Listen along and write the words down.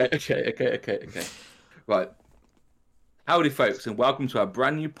Okay. Right. Howdy, folks, and welcome to our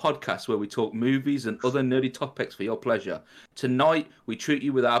brand new podcast where we talk movies and other nerdy topics for your pleasure. Tonight, we treat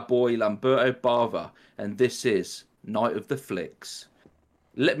you with our boy Lamberto Bava, and this is Night of the Flicks.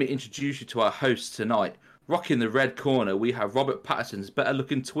 Let me introduce you to our hosts tonight. Rocking the red corner, we have Robert Patterson's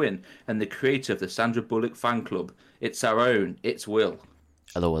better-looking twin and the creator of the Sandra Bullock fan club. It's our own. It's Will.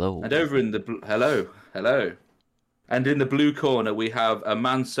 Hello. And over in the hello. And in the blue corner, we have a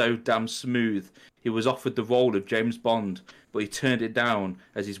man so damn smooth. He was offered the role of James Bond, but he turned it down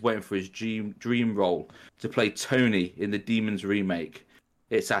as he's waiting for his dream role to play Tony in the Demons remake.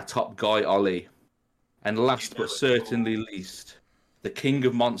 It's our top guy, Oli. And last but certainly least, the king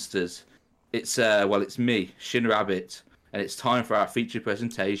of monsters. It's me, Shin Rabbit, and it's time for our feature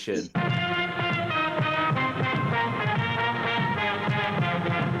presentation.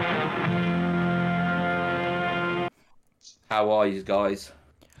 How are you guys?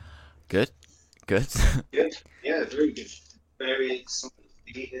 Good. Good. Yeah, very good. Very excited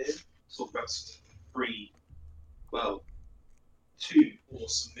to be here. Talk about two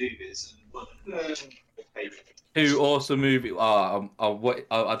awesome movies and one Two awesome movies. I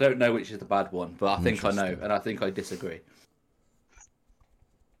don't know which is the bad one, but I think I know, and I think I disagree.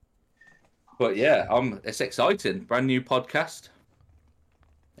 But yeah, it's exciting. Brand new podcast.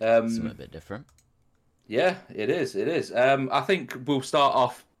 Something a bit different. Yeah, it is. I think we'll start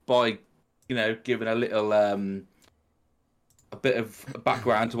off by, giving a little, a bit of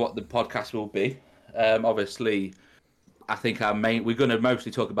background to what the podcast will be. Obviously, I think we're going to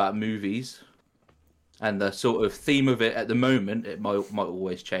mostly talk about movies, and the sort of theme of it at the moment, it might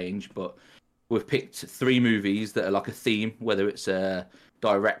always change, but we've picked 3 movies that are like a theme, whether it's a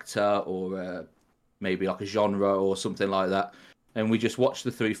director or maybe like a genre or something like that. And we just watch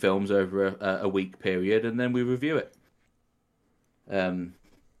the 3 films over a week period, and then we review it. And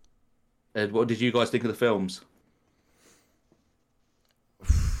what did you guys think of the films?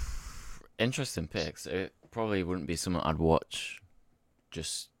 Interesting picks. It probably wouldn't be something I'd watch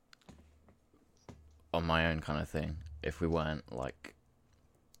just on my own kind of thing if we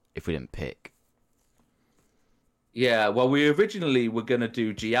didn't pick. Yeah, well, we originally were going to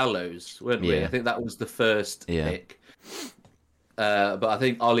do Giallos, weren't we? Yeah. I think that was the first pick. But I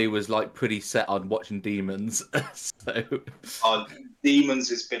think Oli was pretty set on watching Demons. So Demons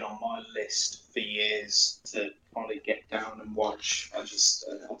has been on my list for years to finally get down and watch. I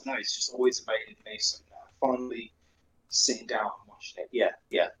don't know, it's just always evaded me. So finally sitting down and watching it.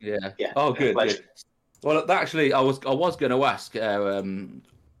 Yeah. Oh, good. Well, actually, I was going to ask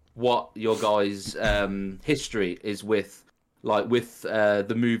what your guys' history is with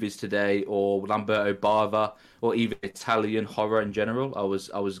the movies today, or Lamberto Bava, or even Italian horror in general. I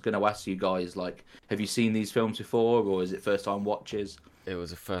was going to ask you guys, have you seen these films before, or is it first time watches? It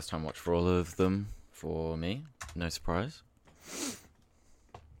was a first time watch for all of them for me. No surprise.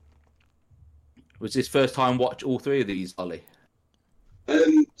 Was this first time watch all 3 of these, Oli?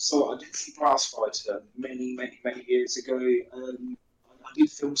 So I did see BlastFighter many years ago. I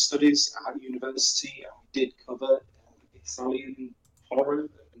did film studies at university, and we did cover Italian horror and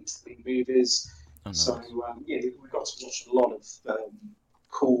Italian movies. Oh, nice. So we got to watch a lot of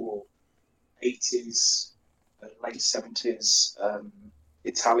cool 80s, late 70s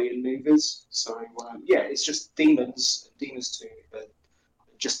Italian movies. So it's just Demons 2, but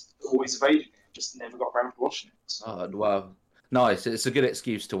just always evaded me. Just never got around to watching it. Oh, wow. Nice. It's a good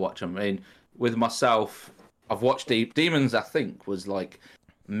excuse to watch them. I mean, with myself, I've watched Demons, I think, was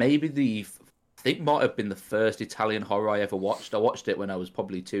maybe might have been the first Italian horror I ever watched. I watched it when I was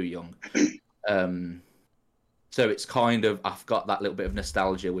probably too young. So it's kind of, I've got that little bit of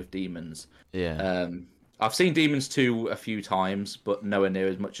nostalgia with Demons. Yeah. I've seen Demons 2 a few times, but nowhere near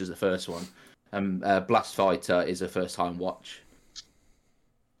as much as the first one. BlastFighter is a first time watch.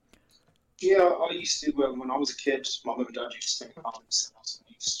 Yeah, I used to, when I was a kid, my mum and dad used to take me home, and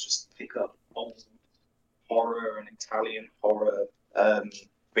I used to just pick up old horror and Italian horror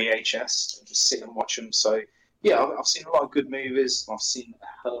VHS and just sit and watch them. So, yeah, I've seen a lot of good movies. I've seen a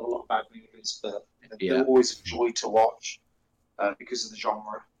hell of a lot of bad movies, but they're always a joy to watch because of the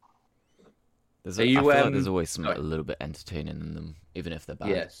genre. I feel like there's always something a little bit entertaining in them, even if they're bad.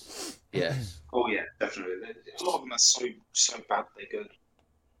 Yes. Oh, yeah, definitely. A lot of them are so bad they're good.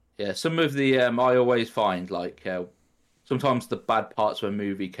 Yeah, some of the I always find sometimes the bad parts of a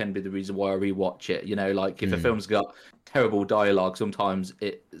movie can be the reason why I rewatch it. If a film's got terrible dialogue, sometimes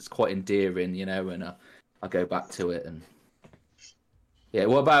it's quite endearing, and I go back to it. And yeah,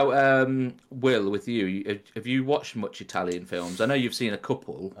 what about Will? With you, have you watched much Italian films? I know you've seen a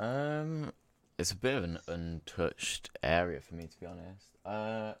couple. It's a bit of an untouched area for me, to be honest.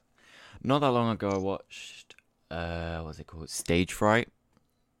 Not that long ago, I watched what's it called? Stage Fright.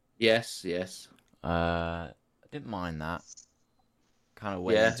 Yes, yes. I didn't mind that. Kind of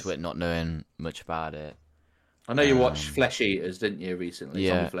went Yeah. into it not knowing much about it. I know you watched Flesh Eaters, didn't you, recently?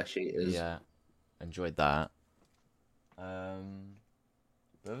 Yeah. Zombie Flesh Eaters. Yeah, enjoyed that.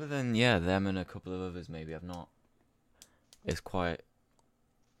 But other than them and a couple of others, maybe I've not. It's quite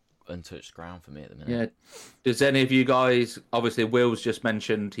untouched ground for me at the minute. Yeah. Does any of you guys? Obviously, Will's just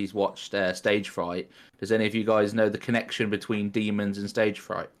mentioned he's watched Stage Fright. Does any of you guys know the connection between demons and stage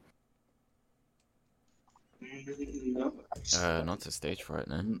fright? No. Not to Stage Fright,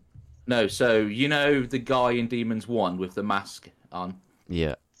 no. No. So you know the guy in Demons 1 with the mask on.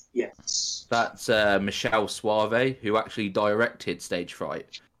 Yeah. Yes. That's Michelle Suave, who actually directed Stage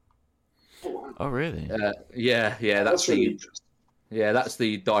Fright. Oh, really? Yeah. That's really interesting. Yeah, that's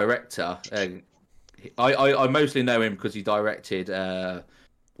the director. I mostly know him because he directed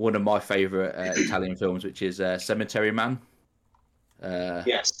one of my favourite Italian films, which is Cemetery Man.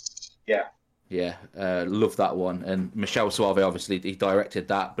 Yes. Yeah. Yeah, love that one. And Michelle Suave, obviously, he directed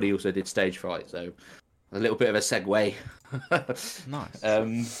that, but he also did Stage Fright, so a little bit of a segue. Nice.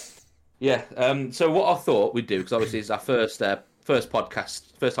 So what I thought we'd do, because obviously it's our first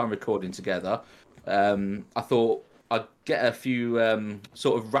podcast, first time recording together, I thought I'd get a few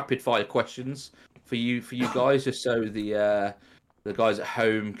sort of rapid fire questions for you guys, just so the guys at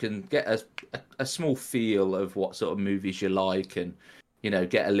home can get a small feel of what sort of movies you like, and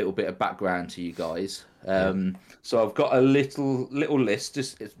get a little bit of background to you guys. So I've got a little list.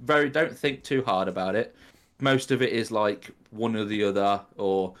 Don't think too hard about it. Most of it is like one or the other,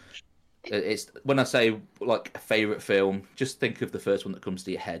 or it's when I say like a favorite film, just think of the first one that comes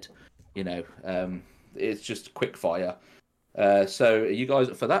to your head. It's just quick fire. So are you guys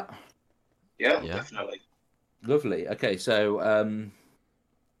up for that? Yeah, Yeah. definitely. Lovely. Okay, so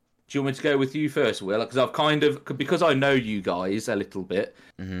do you want me to go with you first, Will? Because because I know you guys a little bit,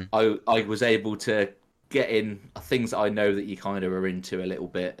 I was able to get in things that I know that you kind of are into a little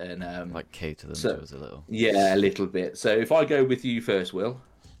bit, and Like cater them to us a little. Yeah, a little bit. So if I go with you first, Will.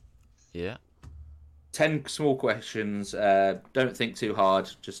 Yeah. 10 small questions. Don't think too hard.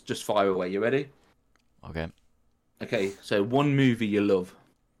 Just fire away. You ready? Okay. Okay. So one movie you love: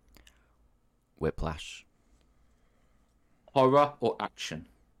 Whiplash. horror or action?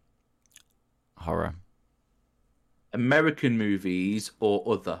 Horror. American movies or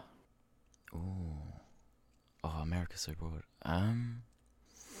other? Ooh. Oh, America's so broad.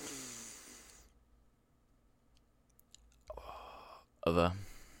 Other.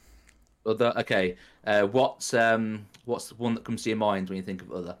 Other. Okay. What's the one that comes to your mind when you think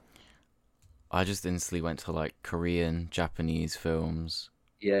of other? I just instantly went to like Korean, Japanese films.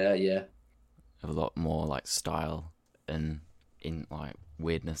 Yeah. Have a lot more like style and in like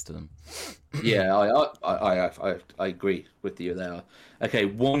weirdness to them. Yeah, I agree with you there. Okay,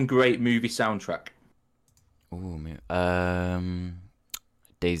 one great movie soundtrack. Ooh,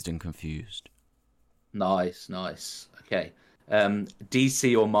 Dazed and Confused. Nice. Okay,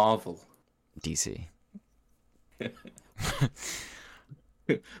 DC or Marvel? DC.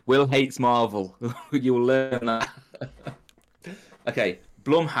 Will hates Marvel. You'll learn that. Okay,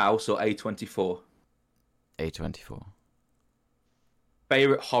 Blumhouse or A24? A24.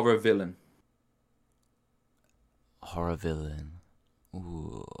 Favorite horror villain? Horror villain.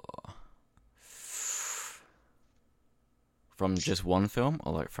 Ooh. From just one film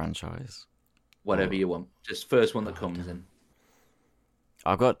or like franchise? Whatever you want. Just first one that comes in.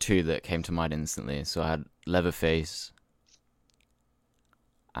 I've got two that came to mind instantly. So I had Leatherface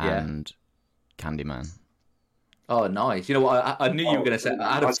and Candyman. Oh, nice. You know what? I knew you were going to say.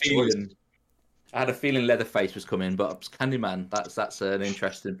 I had a nice feeling. I had a feeling Leatherface was coming, but Candyman. That's an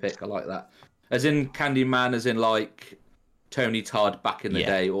interesting pick. I like that. As in Candyman, as in like Tony Todd back in the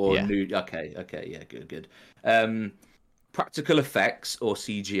day, or new. Okay, yeah, good. Practical effects or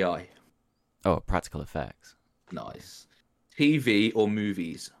CGI? Oh, practical effects. Nice. TV or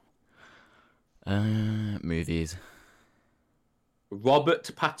movies? Movies. Robert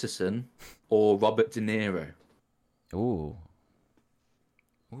Pattinson or Robert De Niro? Ooh,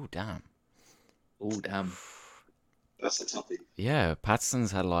 damn. Oh, damn. That's a toughie. Yeah,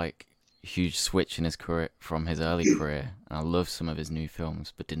 Pattinson's had like a huge switch in his career from his early career, and I love some of his new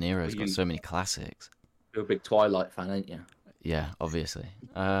films. But De Niro's got so many classics. You're a big Twilight fan, ain't you? Yeah, obviously.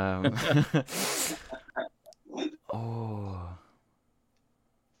 Oh,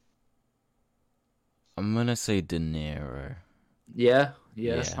 I'm gonna say De Niro. Yeah.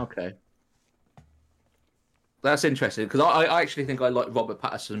 Okay. That's interesting because I actually think I like Robert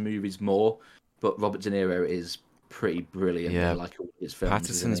Pattinson movies more, but Robert De Niro is pretty brilliant. Yeah. in, like all his films.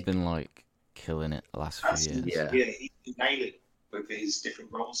 Patterson's isn't he? been like killing it the last few years. Yeah. He nailed it with his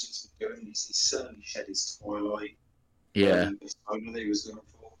different roles he's been doing. He's certainly shed his Twilight persona that he was going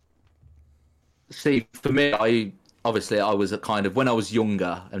for. See, for me, I was a kind of when I was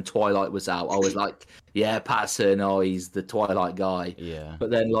younger and Twilight was out, I was like, yeah, Patterson, he's the Twilight guy. Yeah. But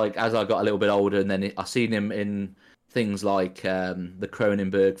then, like, as I got a little bit older, and then I seen him in things like the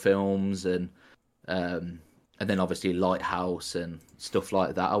Cronenberg films, and then obviously Lighthouse and stuff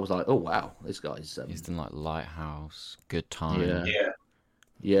like that. I was like, oh wow, this guy's. He's done like Lighthouse, Good Time,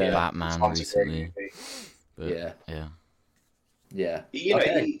 Yeah. Batman Time's a great recently. movie. But, Yeah. You know,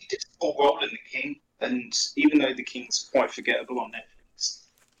 Okay. he did a full role in The King, and even though The King's quite forgettable on Netflix,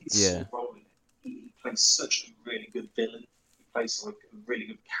 he's Yeah. full role in it. He plays such a really good villain. He plays like a really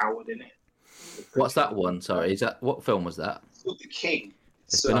good coward in it. What's that one? Sorry, what film was that? It's called The King.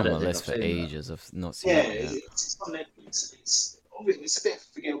 It's So- been I on don't my think list I've for seen that. ages. I've not seen Yeah, it yet. it's on Netflix. It's a bit of a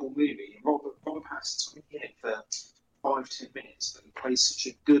forgettable movie. Robert Pattinson's only in it for 5-10 minutes, but he plays such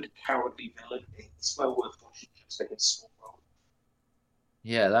a good cowardly villain. It's well worth watching just for his small role.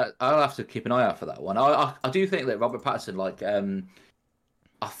 Yeah, I'll have to keep an eye out for that one. I do think that Robert Pattinson, like,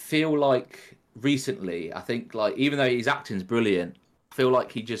 I feel like recently, I think like even though his acting's brilliant, I feel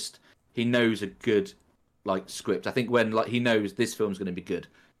like he knows a good like script. I think when like he knows this film's going to be good,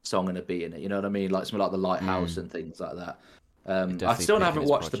 so I'm going to be in it. You know what I mean? Like something like The Lighthouse and things like that. I definitely still picking haven't his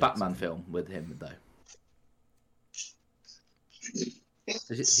watched the projects, Batman I think. film with him though.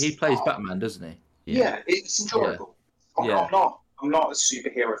 He plays Batman, doesn't he? Yeah, it's enjoyable. Yeah. I'm not a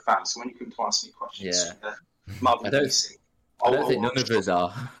superhero fan, so when you come to ask me questions, Marvel I don't- DC, I don't think none of us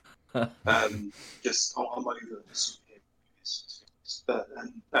are. I'm over the superhero movies. But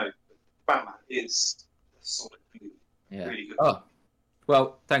no, Batman is a solid movie. Yeah. Really good. Oh,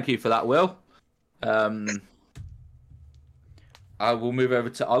 well, thank you for that, Will. I will move over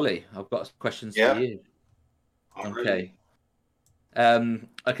to Ollie. I've got some questions Yeah. for you. I'm Okay.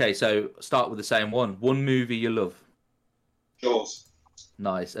 Okay, so start with the same one. One movie you love. Jaws.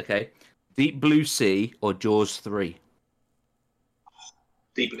 Nice. Okay. Deep Blue Sea or Jaws 3?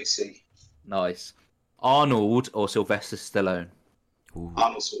 Deep Blue Sea. Nice. Arnold or Sylvester Stallone? Ooh.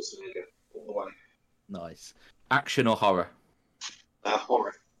 Arnold Schwarzenegger. All the way. Nice. Action or horror?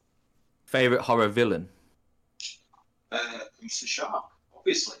 Horror. Favorite horror villain? Mr. Shark,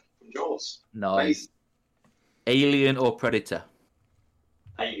 obviously, from Jaws. Nice. Alien or Predator?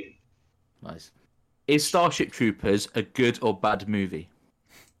 Alien. Nice. Is Starship Troopers a good or bad movie?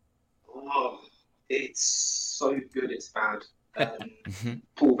 Oh, it's so good, it's bad.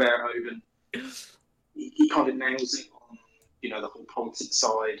 Paul Verhoeven, he kind of nails it on, the whole politics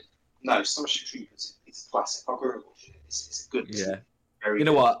side. No, Starship Troopers, it's a classic. I grew up watching it. It's a good. Yeah. Very You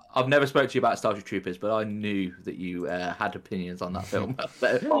know good. what? I've never spoke to you about Starship Troopers, but I knew that you had opinions on that film.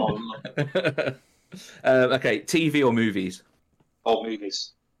 Oh, Okay, TV or movies? old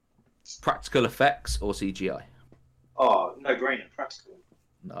movies. Practical effects or CGI? Oh, no brainer, practical.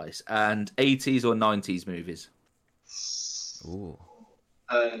 Nice. And 80s or 90s movies? Ooh.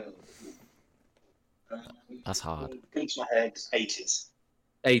 That's hard. Comes to my head, 80s.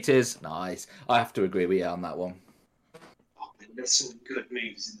 80s? Nice. I have to agree with you on that one. Oh, man, there's some good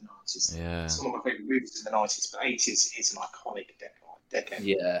movies in the 90s. Yeah. Some of my favourite movies in the 90s, but 80s is an iconic decade.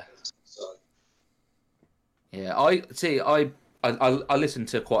 Yeah. So, Yeah, I listen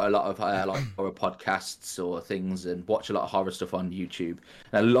to quite a lot of like horror podcasts or things and watch a lot of horror stuff on YouTube.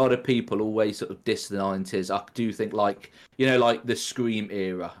 And a lot of people always sort of diss the 90s. I do think like the Scream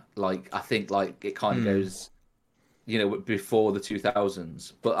era. Like I think like it kind of goes, before the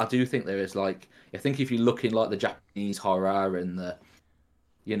 2000s. But I do think there is like I think if you look in like the Japanese horror and the,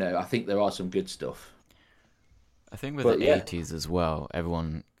 I think there are some good stuff. I think with But, the yeah. 80s as well,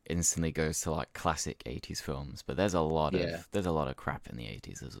 everyone instantly goes to like classic 80s films, but there's a lot of crap in the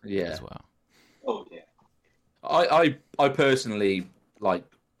 80s as well. oh yeah. I personally like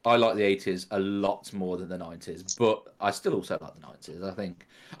the 80s a lot more than the 90s, but I still also like the 90s.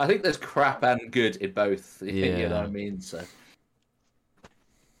 I think there's crap and good in both. You know what I mean? So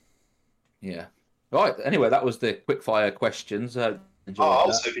yeah. Right. Anyway, that was the quickfire questions. Enjoyed I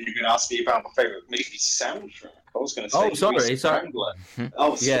was that. hoping you were going to ask me about my favourite movie soundtrack. I was going to say Oh, sorry, Greasy sorry. Strangler.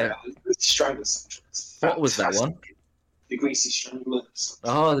 Yeah. Greasy Strangler soundtrack. What was that one? The Greasy Strangler.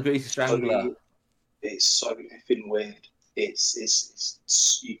 Oh, the Greasy Strangler. It's so effing weird.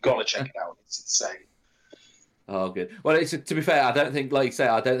 It's you've got to check it out. It's insane. Oh, good. Well, to be fair, I don't think, like you say,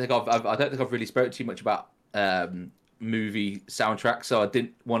 I don't think I've really spoke too much about movie soundtracks, so I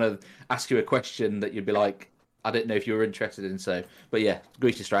didn't want to ask you a question that you'd be like, I didn't know if you were interested in. So, but yeah,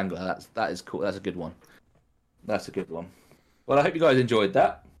 Greasy Strangler. That is cool. That's a good one. That's a good one. Well, I hope you guys enjoyed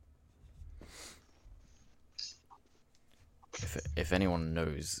that. If anyone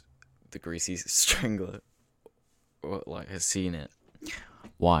knows the Greasy Strangler or like has seen it,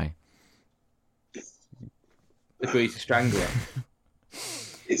 why? The Greasy Strangler.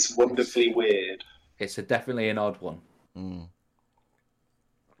 It's wonderfully weird. It's definitely an odd one. Mm.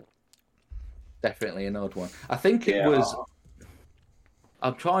 Definitely an odd one. I think it was.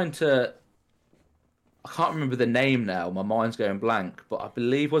 I'm trying to. I can't remember the name now. My mind's going blank. But I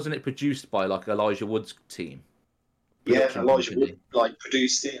believe, wasn't it produced by like Elijah Wood's team? Yeah, Production Elijah company. Wood like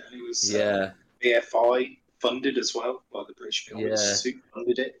produced it, and it was Yeah. BFI funded as well by the British Film Institute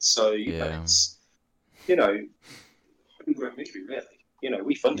funded it. So you know, it's homegrown movie really.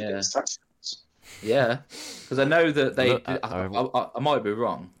 We funded it as taxpayers. Yeah, because I know that they. Look, I might be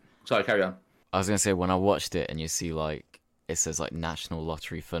wrong. Sorry, carry on. I was gonna say, when I watched it and you see like it says like National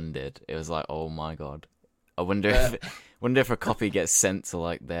Lottery funded, it was like, oh my god. I wonder if a copy gets sent to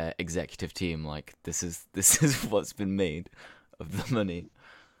like their executive team, like this is what's been made of the money.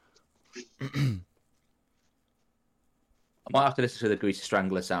 I might have to listen to the Greasy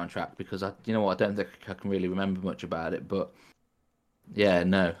Strangler soundtrack because I don't think I can really remember much about it. But yeah,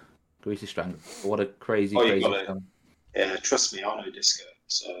 no, Greasy Strangler. What a crazy song. Yeah, trust me, I know disco,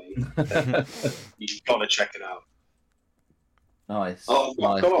 so you've got to check it out. Nice. Oh,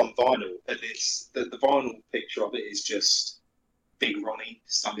 nice. I've got it on vinyl, and it's the vinyl picture of it is just Big Ronnie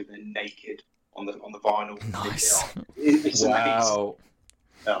standing there naked on the vinyl. Nice. It's Wow.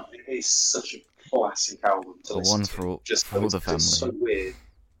 amazing. It's such a classic album to listen One to. for all the family. It's so weird.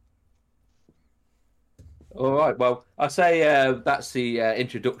 All right. Well, I say that's the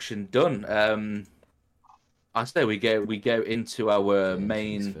introduction done. I say we go into our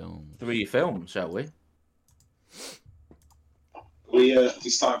main 3 films, shall we? We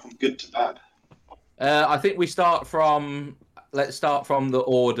start from good to bad. I think we start from. Let's start from the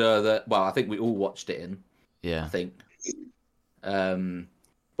order that. Well, I think we all watched it in. Yeah. I think.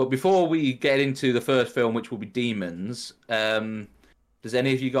 But before we get into the first film, which will be Demons, does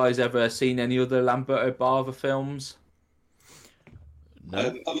any of you guys ever seen any other Lamberto Bava films? No.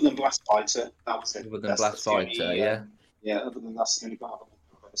 Other than BlastFighter, that was it. Other than BlastFighter, yeah. Yeah, other than that's the only Bava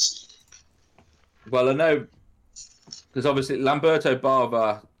I've ever seen. Well, I know because obviously Lamberto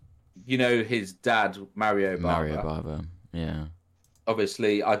Bava, his dad Mario Bava. Mario Bava, yeah.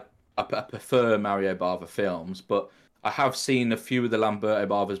 Obviously, I prefer Mario Bava films, but I have seen a few of the Lamberto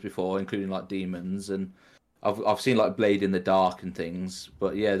Bavas before, including like Demons, and I've seen like Blade in the Dark and things.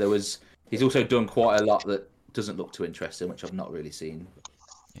 But yeah, he's also done quite a lot that doesn't look too interesting, which I've not really seen.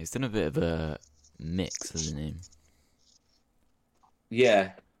 He's done a bit of a mix, hasn't he?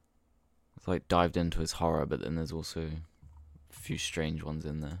 Yeah. It's like dived into his horror, but then there's also a few strange ones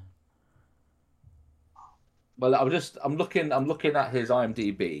in there. Well, I'm looking at his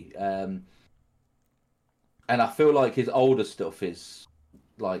IMDb, and I feel like his older stuff is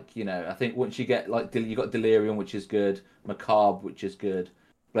like, I think once you get like you got Delirium, which is good, Macabre, which is good,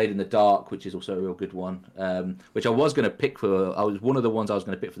 Blade in the Dark, which is also a real good one, which I was going to pick for. I was one of the ones I was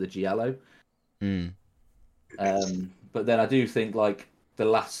going to pick for the Giallo. But then I do think like the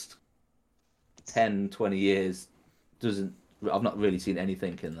last 10, 20 years I've not really seen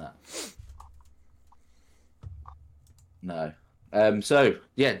anything in that. No. So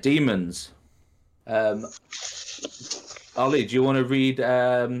yeah, Demons. Ali, do you want to read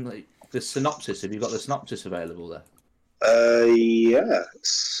the synopsis? Have you got the synopsis available there? Yeah.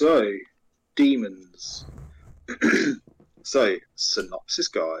 So, Demons. So, synopsis,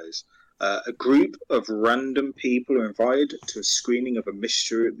 guys. A group of random people are invited to a screening of a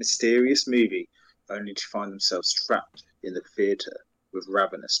mysterious movie, only to find themselves trapped in the theatre with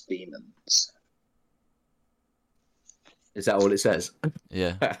ravenous demons. Is that all it says?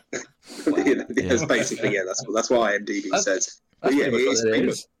 Yeah. It's basically, yeah, that's what IMDb says. But yeah,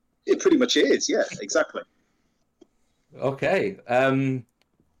 it pretty much is, yeah, exactly. Okay.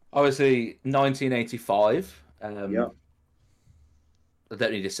 Obviously, 1985. Yeah. I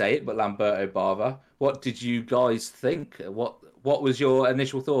don't need to say it, but Lamberto Bava. What did you guys think? What was your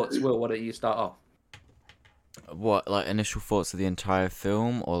initial thoughts? Will, why don't you start off? What, like initial thoughts of the entire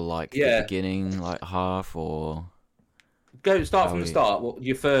film, or like the beginning, like half, or? Start from the start. What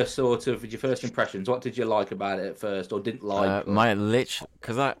your first impressions? What did you like about it at first, or didn't like?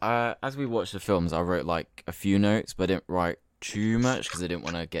 Because I as we watched the films, I wrote like a few notes, but I didn't write too much because I didn't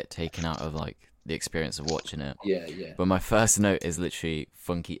want to get taken out of like the experience of watching it. Yeah. But my first note is literally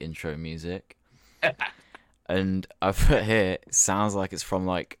funky intro music, and I put here, it sounds like it's from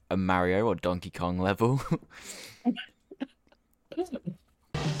like a Mario or Donkey Kong level.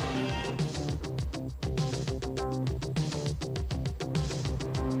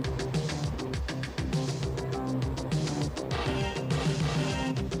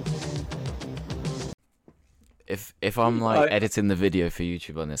 If I'm like editing the video for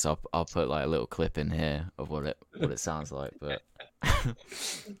YouTube on this, I'll put like a little clip in here of what it sounds like. But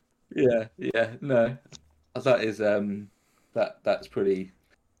yeah, no, that is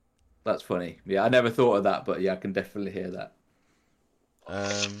that's funny. Yeah, I never thought of that, but yeah, I can definitely hear that.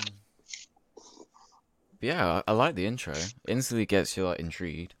 Yeah, I like the intro. Instantly gets you like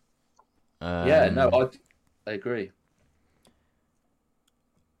intrigued. Yeah, no, I agree.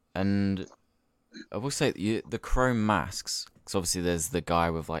 And I will say the chrome masks, because obviously there's the guy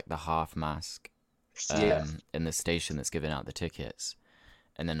with like the half mask in the station that's giving out the tickets,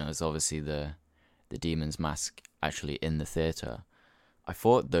 and then there's obviously the demon's mask actually in the theater. I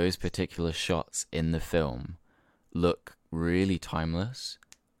thought those particular shots in the film look really timeless.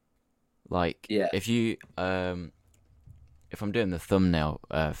 Like, if you if I'm doing the thumbnail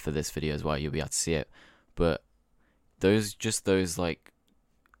for this video as well, you'll be able to see it. But those like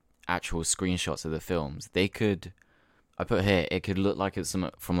actual screenshots of the films, I put here, it could look like it's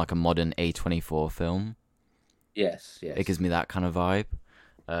from like a modern A24 film. Yes. It gives me that kind of vibe.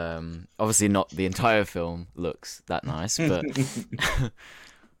 Obviously not the entire film looks that nice, but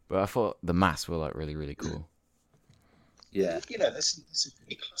but I thought the masks were like really, really cool. Yeah. There's some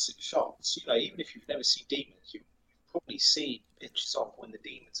pretty classic shots. Even if you've never seen Demons, you've probably seen pictures of when the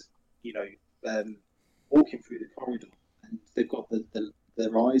demons are, walking through the corridor, and they've got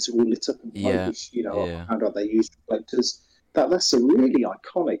their eyes are all lit up and focused, how they use reflectors. That's a really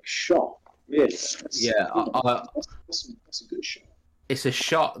iconic shot, really. That's a good shot. It's a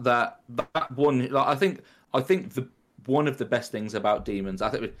shot that one. Like, I think one of the best things about Demons, I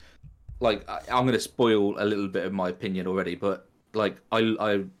think, like, I'm going to spoil a little bit of my opinion already, but like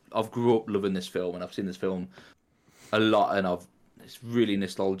I've grew up loving this film, and I've seen this film a lot, and it's really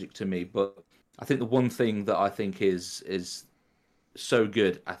nostalgic to me. But I think the one thing that I think is so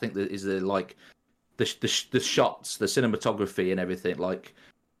good, I think that is the shots, the cinematography, and everything. Like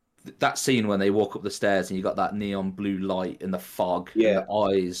that scene when they walk up the stairs and you got that neon blue light and the fog and the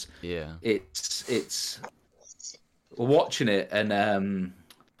eyes. Yeah, it's watching it, and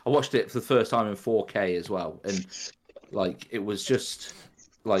I watched it for the first time in 4K as well, and like it was just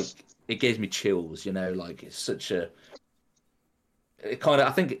like it gave me chills. Like it's such a. It kind of,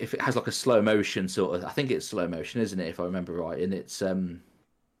 I think if it has like a slow motion sort of, I think it's slow motion, isn't it? If I remember right, and it's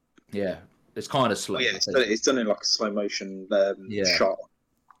it's kind of slow. Yeah, it's done in like a slow motion shot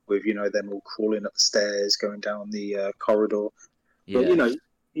with them all crawling up the stairs, going down the corridor. But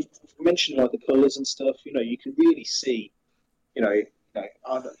you mentioned like the colours and stuff. You can really see, Dario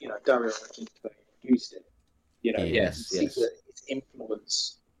Argento used it. You can see that its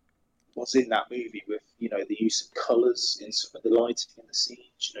influence was in that movie with the use of colours in some of the lighting in the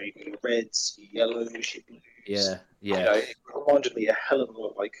scenes. You've got your reds, your yellows, your blues. It reminded me a hell of a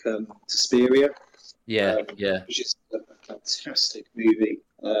lot like Suspiria. Which is a fantastic movie.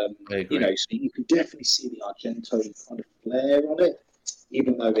 I agree. So you can definitely see the Argento kind of flair on it,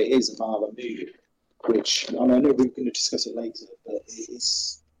 even though it is a Bava movie. Which I know we're going to discuss it later, but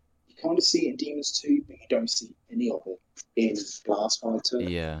it's you kind of see it in Demons 2, but you don't see any of it in BlastFighter.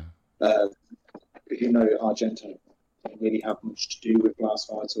 Yeah. Argento didn't really have much to do with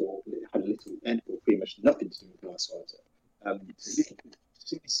BlastFighter, or had pretty much nothing to do with BlastFighter. You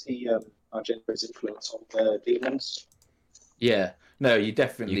can see Argento's influence on Demons. Yeah, no, you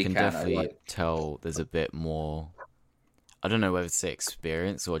definitely can definitely tell there's a bit more. I don't know whether to say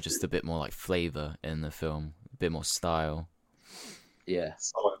experience or just a bit more like flavor in the film, a bit more style. Yeah.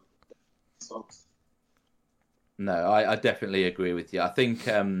 No, I definitely agree with you. I think,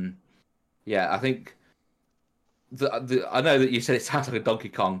 I think I know that you said it sounds like a Donkey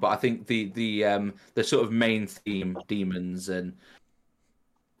Kong, but I think the sort of main theme, demons, and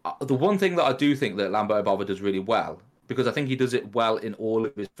the one thing that I do think that Lamberto Bava does really well, because I think he does it well in all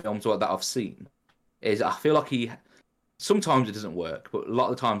of his films that I've seen, is I feel like sometimes it doesn't work, but a lot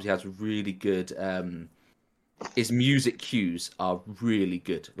of the times he has really good. His music cues are really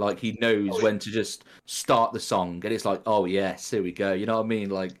good. Like he knows when to just start the song, and it's like, oh yes, here we go. You know what I mean?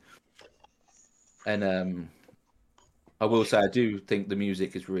 Like, and I will say I do think the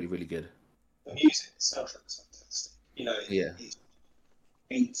music is really, really good. The music itself is fantastic. It's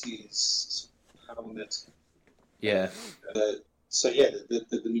 80s power metal. Yeah. The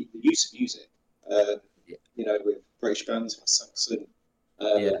use of music. With British bands like Saxon,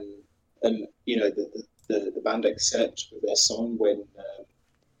 and the band accept with their song when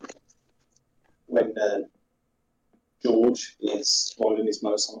George is riding his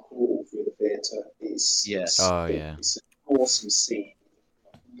motorcycle all through the theatre. It's an awesome scene.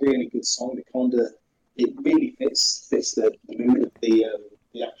 Really good song. It really fits the mood of the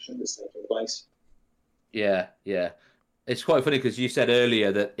action that's taking place. Yeah, yeah. It's quite funny because you said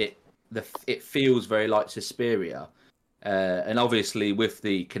earlier that it feels very like Suspiria, and obviously with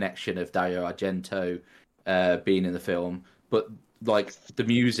the connection of Dario Argento being in the film, but like the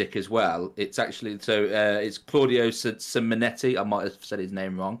music as well. It's actually it's Claudio Simonetti. I might have said his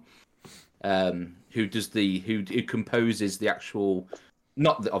name wrong. Who does who composes the actual,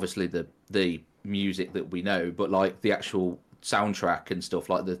 not obviously the music that we know, but like the actual soundtrack and stuff,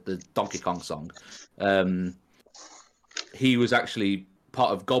 like the Donkey Kong song. He was actually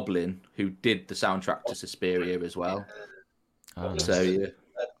part of Goblin, who did the soundtrack to Suspiria as well. Oh, nice. So yeah,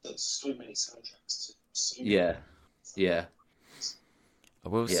 there's so many soundtracks to so many yeah, yeah, I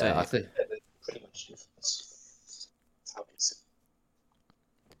will yeah. say, I think they're pretty much different. That's how it's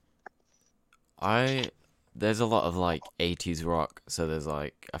there's a lot of like 80s rock, so there's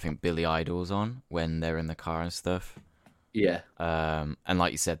like I think Billy Idol's on when they're in the car and stuff. yeah, And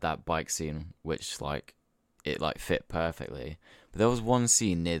like you said, that bike scene, which like it like fit perfectly. But there was one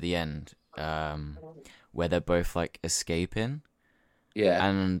scene near the end, where they're both like escaping, yeah,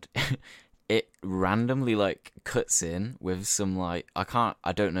 and it randomly like cuts in with some like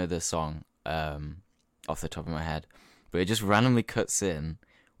I don't know the song off the top of my head, but it just randomly cuts in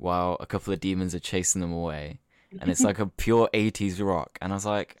while a couple of demons are chasing them away, and it's like a pure 80s rock, and I was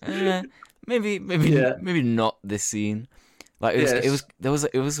like, maybe Yeah. maybe not this scene. Like it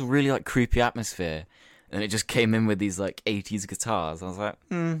was a really like creepy atmosphere, and it just came in with these like 80s guitars. I was like,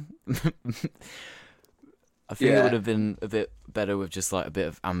 I think it would have been a bit better with just like a bit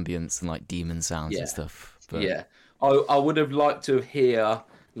of ambience and like demon sounds Yeah. and stuff. But yeah. I would have liked to hear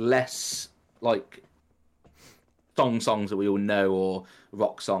less like songs that we all know, or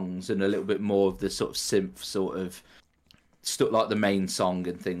rock songs, and a little bit more of the sort of synth sort of stuff, like the main song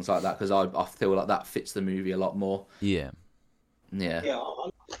and things like that, because I feel like that fits the movie a lot more. yeah, Yeah. yeah.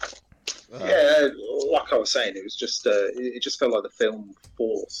 Yeah, like I was saying, it was just it just felt like the film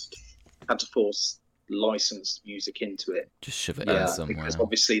had to force licensed music into it. just shove it Yeah, in somewhere. Because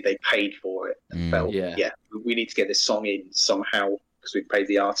obviously they paid for it and felt, Yeah. we need to get this song in somehow because we paid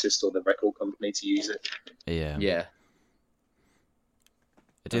the artist or the record company to use it. Yeah, Yeah.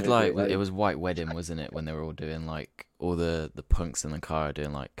 it did I like agree. it was White Wedding, wasn't it? When they were all doing like all the punks in the car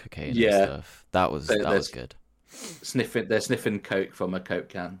doing like cocaine Yeah. and stuff. That was There's- good. They're sniffing coke from a coke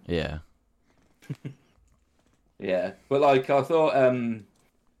can. Yeah, Yeah, but like I thought,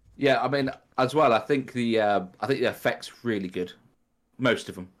 yeah, I mean, as well, I think the effects really good, most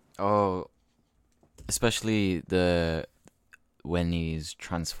of them. oh, especially when he's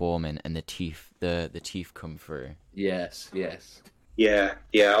transforming and the teeth come through. Yes, yes, Yeah,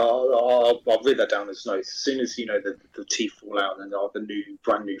 I'll read that down as notes. As soon as the teeth fall out and the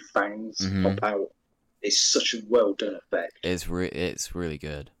brand new fangs Mhm. pop out, it's such a well done effect. It's really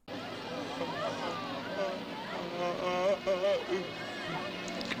good.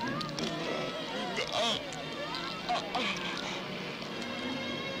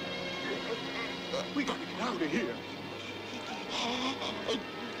 We gotta get out of here.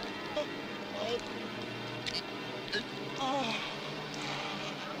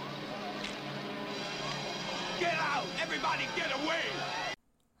 Get out! Everybody get away!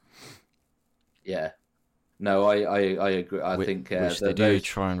 yeah. No, I agree. I think which they that do those-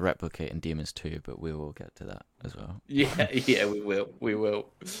 try and replicate in Demons 2, but we will get to that as well. Yeah, yeah, we will.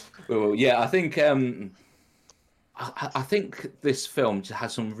 Yeah, I think I think this film just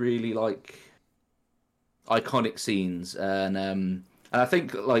has some really like iconic scenes, and I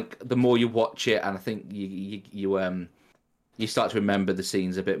think like the more you watch it, and I think you start to remember the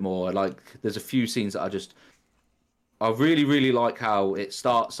scenes a bit more. Like there's a few scenes that I really like how it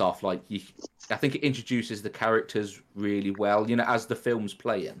starts off. Like I think it introduces the characters really well. You know, as the film's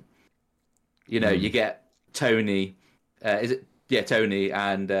playing, you know, you get Tony. Is it? Yeah, Tony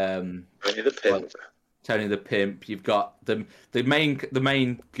and Tony the Pimp. Tony the Pimp. You've got the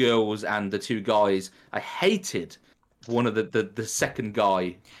main girls and the two guys. I hated one of the second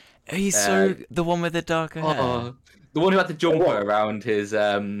guy. He's the one with the darker hair. The one who had the jumper around his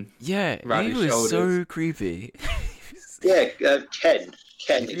Yeah, around he his was shoulders. so creepy. Yeah, Ken.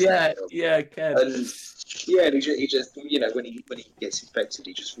 Ken. is Yeah, that. yeah, Ken. And and he just when he gets infected,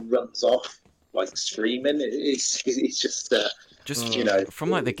 he just runs off like screaming. It's just Just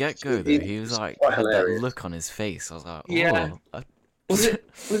from like the get go though, he was like quite had that hilarious. look on his face. I was like, Yeah. oh,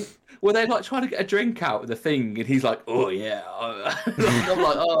 Were they like trying to get a drink out of the thing, and he's like, "Oh yeah," I'm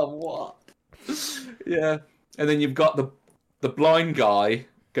like, "Oh what?" Yeah, and then you've got the blind guy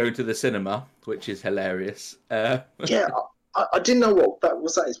going to the cinema, which is hilarious. Yeah, I didn't know what that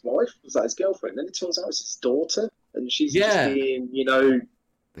was. That his wife? Was that his girlfriend? Then it turns out it's his daughter, and she's Yeah. just being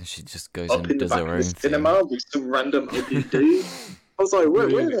And she just goes up and in the does back her of own the thing. cinema with some random ugly dude. I was like, where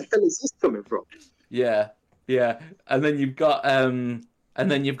the hell is this coming from? Yeah, yeah. And then you've got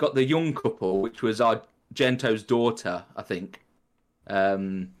the young couple, which was Argento's daughter, I think.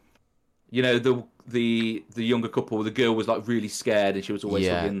 You know, the younger couple, the girl was like really scared and she was always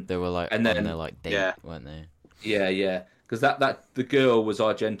Yeah, hugging. they were like And on then their like date, Yeah. weren't they? yeah, because that the girl was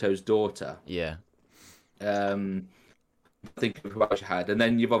Argento's daughter. Yeah. I think of who else you had, and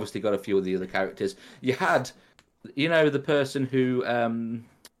then you've obviously got a few of the other characters. You had, you know, the person who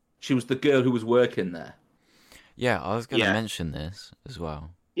she was the girl who was working there. Yeah, I was going to Yeah. mention this as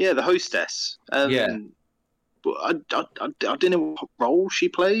well. Yeah, the hostess. Yeah. But I don't know what role she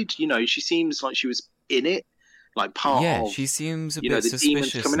played. You know, she seems like she was in it, like part Yeah, of. she seems a You know, bit the demons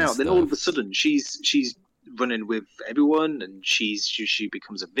suspicious coming and out. Then all of a stuff. sudden, she's running with everyone, and she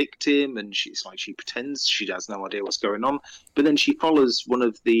becomes a victim, and she's like she pretends she has no idea what's going on. But then she follows one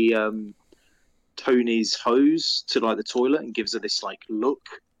of the Tony's hoes to like the toilet and gives her this like look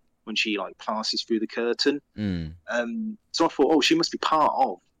when she like passes through the curtain. Mm. So I thought, oh, she must be part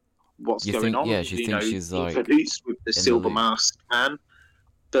of what's You going think- on. yeah, she you thinks know, she's, in like, cahoots with the in the silver loop. masked man.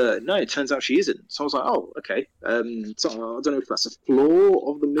 But no, it turns out she isn't. So I was like, oh, okay. So I don't know if that's a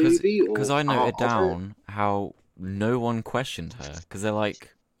flaw of the movie or Because I noted part of it. down how no one questioned her. Because they're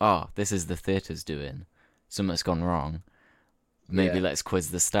like, this is the theatre's doing. Something's gone wrong. Maybe Yeah. let's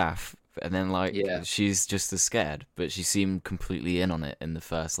quiz the staff. And then, like, Yeah. she's just as scared. But she seemed completely in on it in the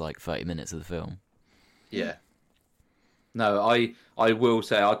first, like, 30 minutes of the film. Yeah. No, I will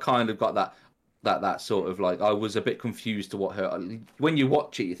say I kind of got that sort of like I was a bit confused to what her when you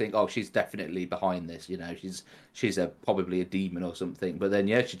watch it you think oh she's definitely behind this, you know, she's probably a demon or something, but then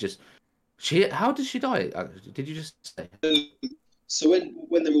yeah she how did she die? Did you just say? So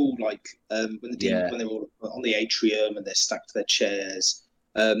when they're all like when Yeah. when they're all on the atrium and they're stacked to their chairs,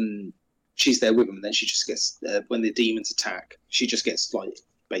 she's there with them, and then she just gets when the demons attack, she just gets like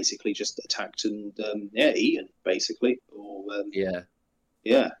basically just attacked and eaten basically, or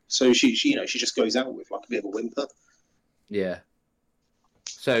Yeah. So she you know she just goes out with like a bit of a whimper. Yeah.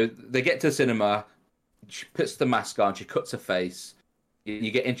 So they get to the cinema, she puts the mask on, she cuts her face,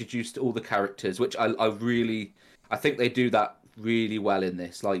 you get introduced to all the characters, which I think they do that really well in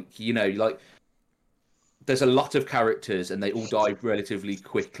this. Like, you know, like there's a lot of characters and they all die relatively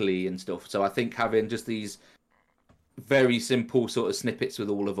quickly and stuff. So I think having just these very simple sort of snippets with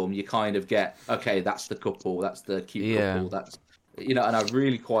all of them, you kind of get, okay, that's the couple, that's the cute couple, that's, you know, and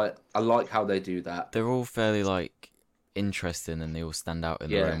I like how they do that. They're all fairly, like, interesting and they all stand out in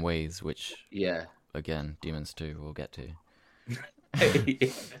their own ways, which, again, Demons 2 we'll get to.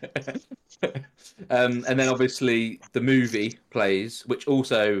 And then obviously the movie plays, which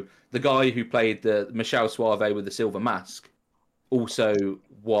also the guy who played the Michel Suave with the silver mask also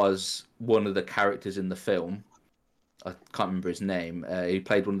was one of the characters in the film. I can't remember his name. He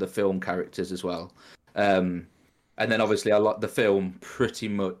played one of the film characters as well. And then obviously I like the film pretty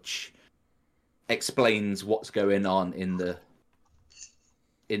much explains what's going on in the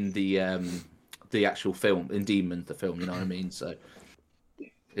actual film, in Demon, the film, you know what I mean? So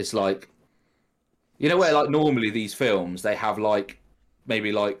it's like, you know, where like normally these films, they have like,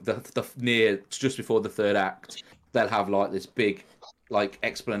 maybe like the near, just before the third act, they'll have like this big like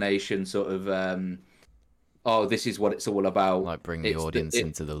explanation sort of, oh, this is what it's all about. Like bring the audience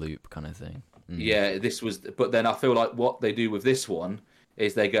into the loop kind of thing. Mm. Yeah, but then I feel like what they do with this one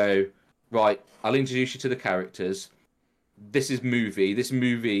is they go, right, I'll introduce you to the characters. This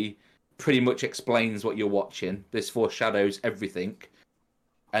movie pretty much explains what you're watching. This foreshadows everything.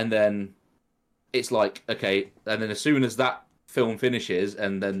 And then it's like, okay, and then as soon as that film finishes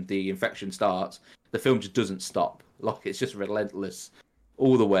and then the infection starts, the film just doesn't stop. Like, it's just relentless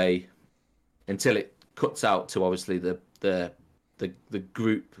all the way until it cuts out to obviously the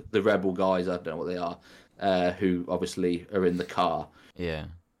group, the rebel guys, I don't know what they are, who obviously are in the car. Yeah.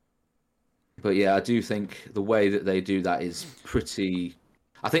 But yeah, I do think the way that they do that is pretty...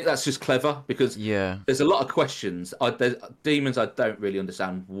 I think that's just clever because there's a lot of questions. Demons, I don't really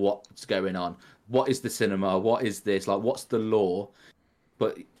understand what's going on. What is the cinema? What is this? Like, what's the law?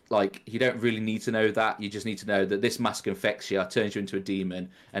 But like, you don't really need to know that. You just need to know that this mask infects you, turns you into a demon,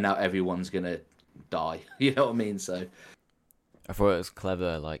 and now everyone's gonna die. You know what I mean? So I thought it was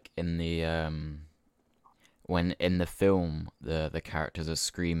clever, like in the when in the film the characters are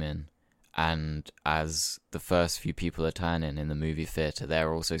screaming, and as the first few people are turning in the movie theater,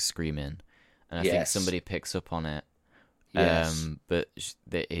 they're also screaming, and I think somebody picks up on it. Yes. But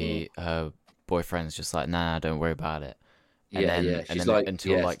her boyfriend's just like, nah, don't worry about it. And She's like,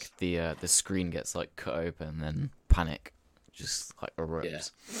 until like the screen gets like cut open, and then panic, just like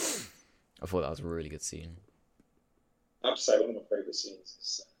erupts. I thought that was a really good scene. I have to say, one of my favourite scenes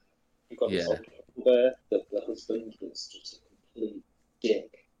is you've got this Yeah. old couple there that the husband was just a complete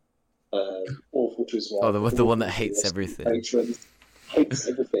dick. Awful to his wife. Oh, the one that awful to hates the everything. patrons, hates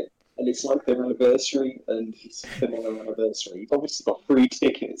everything. And it's like their anniversary, and he's been on their anniversary. He's obviously got free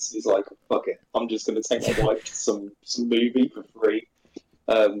tickets. He's like, fuck it, I'm just going to take my wife to some movie for free.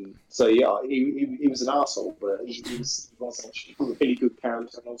 So yeah, he was an arsehole, but he was actually a really good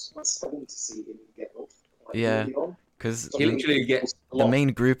character, and I was quite saddened to see him get off quite early on. Because He literally gets the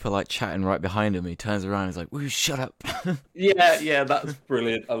main group are like chatting right behind him. He turns around and he's like, "Woo, shut up." Yeah, that's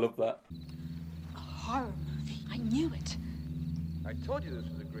brilliant. I love that. A horror movie. I knew it. I told you this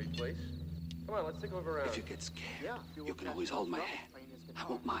was a great place. Come on, let's take a look around. If you get scared, you can always hold my hand. I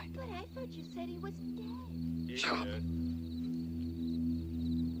won't mind. But I thought you said he was dead. Shut up.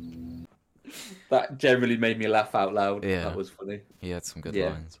 That generally made me laugh out loud. Yeah. That was funny. He had some good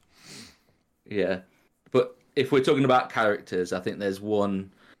Yeah. lines. Yeah, but if we're talking about characters, I think there's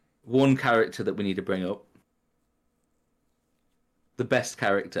one character that we need to bring up. The best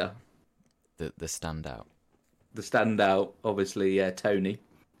character, The standout. the standout, obviously, Tony.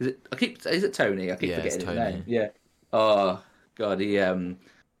 Is it Tony? I keep Yeah, it's forgetting his Tony. name. Yeah. Oh God,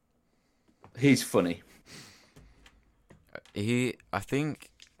 he's funny. I think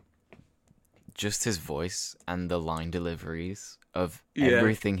just his voice and the line deliveries of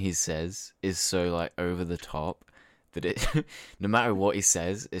everything he says is so like over the top that it no matter what he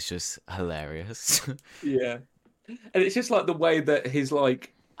says, it's just hilarious. Yeah, and it's just like the way that his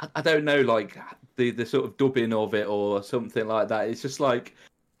like I don't know, like the sort of dubbing of it or something like that. It's just like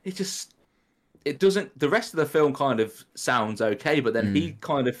it doesn't. The rest of the film kind of sounds okay, but then he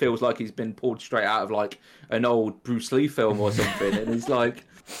kind of feels like he's been pulled straight out of like an old Bruce Lee film or something, and he's like,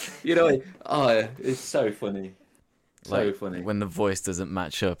 it's so funny, so funny. When the voice doesn't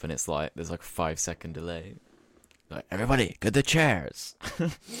match up and it's like there's like a 5-second delay. Like, everybody, get the chairs.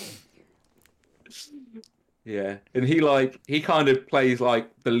 Yeah, and he kind of plays like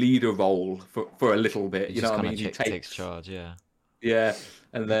the leader role for a little bit. He You know just what I kinda mean? He takes charge, yeah. Yeah,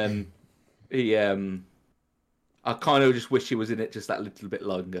 and then he I kind of just wish he was in it just that little bit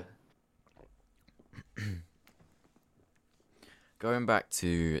longer. Going back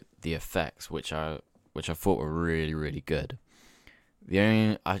to the effects, which I thought were really, really good.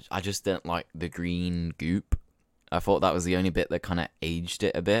 I just didn't like the green goop. I thought that was the only bit that kind of aged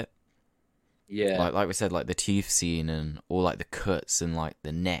it a bit. Yeah, Like we said, like the teeth scene and all like the cuts and like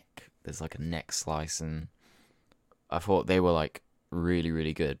the neck. There's like a neck slice, and I thought they were like really,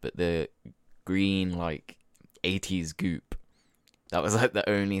 really good. But the green like 80s goop, that was like the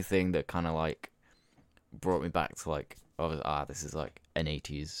only thing that kind of like brought me back to like, this is like an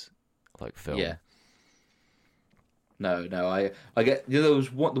 80s like film. Yeah. No, I get there was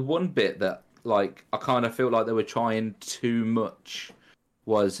the one bit that like I kind of feel like they were trying too much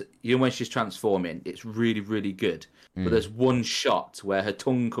was when she's transforming, it's really, really good. But there's one shot where her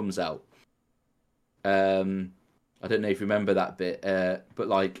tongue comes out. I don't know if you remember that bit, but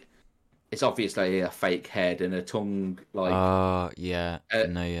like it's obviously a fake head and a tongue like yeah.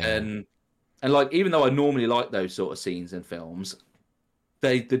 and like even though I normally like those sort of scenes in films,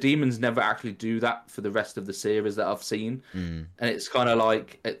 the demons never actually do that for the rest of the series that I've seen. And it's kind of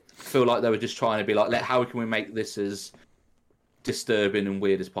like I feel like they were just trying to be like, how can we make this as disturbing and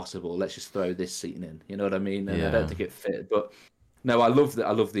weird as possible? Let's just throw this scene in. You know what I mean? And I don't think it fit, but no, I love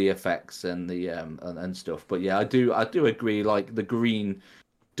the effects and the and stuff. But yeah, I do agree. Like the green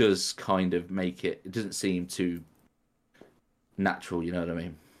does kind of make it. It doesn't seem too natural. You know what I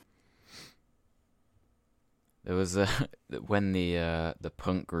mean? There was when the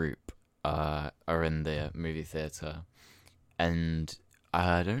punk group are in the movie theater, and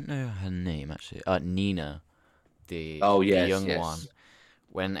I don't know her name actually. Nina, the young one.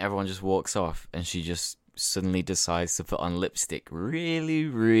 When everyone just walks off, and she just suddenly decides to put on lipstick really,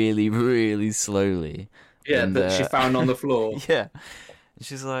 really, really slowly. Yeah, and, that she found on the floor. Yeah, and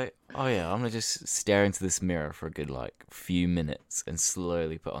she's like, "Oh yeah, I'm gonna just stare into this mirror for a good like few minutes and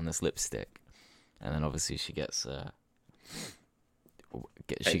slowly put on this lipstick." And then obviously she gets what's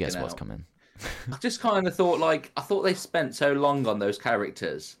coming. I just kind of thought I thought they spent so long on those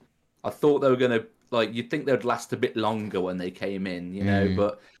characters. I thought they were gonna you'd think they'd last a bit longer when they came in, you know.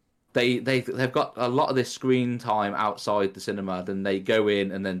 But they've got a lot of this screen time outside the cinema. Then they go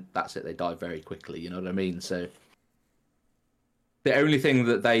in and then that's it. They die very quickly. You know what I mean? So the only thing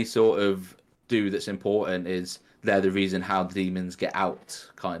that they sort of do that's important is they're the reason how the demons get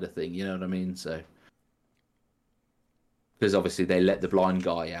out, kind of thing. You know what I mean? So because obviously they let the blind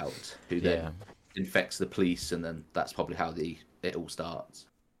guy out, who then infects the police, and then that's probably how it all starts.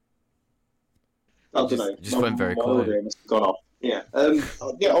 I don't know. Just went very my quiet. audio must have gone off. Yeah.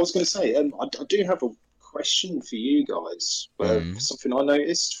 Yeah, I was going to say, I do have a question for you guys. Something I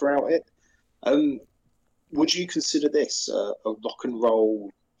noticed throughout it. Would you consider this a rock and roll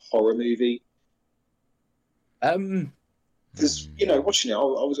horror movie? Because watching it, I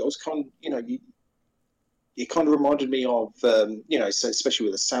was kind of, it kind of reminded me of, so especially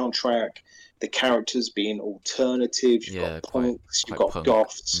with the soundtrack, the characters being alternative. You've got punks, you've got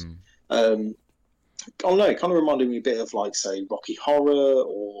goths. I don't know, it kind of reminded me a bit of, like, say, Rocky Horror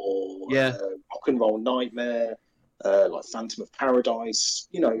or Rock and Roll Nightmare, like Phantom of Paradise.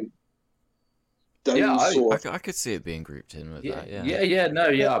 Those sort of... I could see it being grouped in with that. Yeah.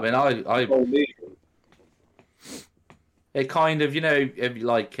 I mean, I it kind of,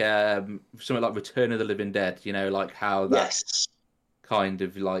 like something like Return of the Living Dead. Like how that's kind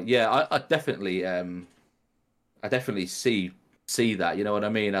of like, I definitely see that. You know what I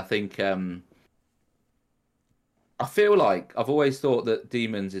mean? I think I feel like I've always thought that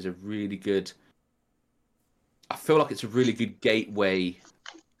Demons is a really good. I feel like it's a really good gateway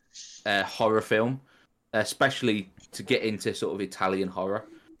horror film, especially to get into sort of Italian horror.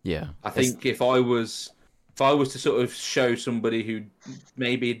 Yeah, I think if I was to sort of show somebody who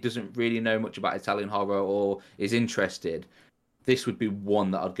maybe doesn't really know much about Italian horror or is interested, this would be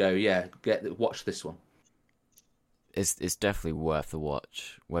one that I'd go, watch this one. It's definitely worth a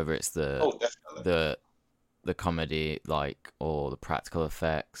watch, whether it's the comedy, like, or the practical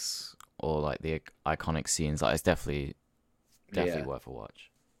effects, or like the iconic scenes. Like, it's definitely worth a watch.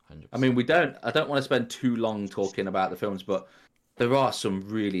 100%. I mean, I don't want to spend too long talking about the films, but there are some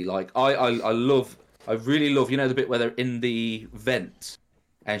really, like, I really love, the bit where they're in the vent,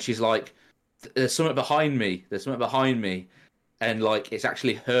 and she's like, there's something behind me, and like it's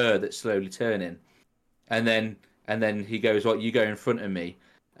actually her that's slowly turning, and then he goes, "What, you go in front of me?"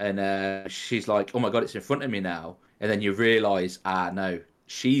 And she's like, "Oh my god, it's in front of me now." And then you realise, no,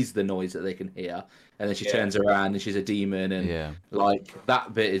 she's the noise that they can hear. And then she turns around and she's a demon. And like,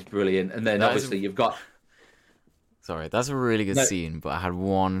 that bit is brilliant. And then obviously you've got... Sorry, that's a really good scene, but I had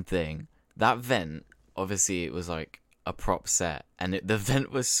one thing. That vent, obviously it was like a prop set, and the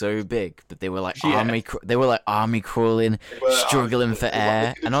vent was so big, but they were like army crawling, struggling for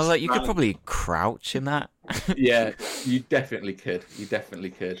air. And I was like, you could probably crouch in that. Yeah, you definitely could. It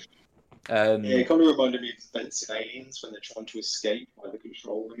kind of reminded me of Vents in Aliens when they're trying to escape by the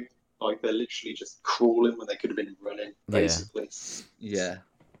control room. Like, they're literally just crawling when they could have been running, basically. Yeah,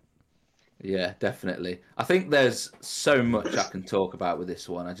 definitely. I think there's so much I can talk about with this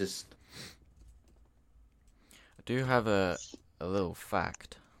one. I do have a little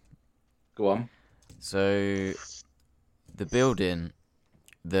fact. Go on. So, the building,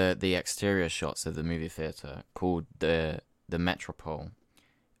 the exterior shots of the movie theater, called the Metropole,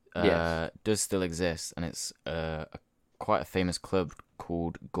 does still exist, and it's quite a famous club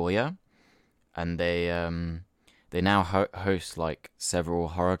called Goya, and they now host like several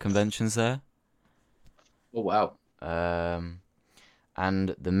horror conventions there. Oh wow!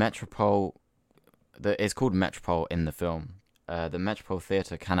 And the Metropole, it's called Metropole in the film. The Metropole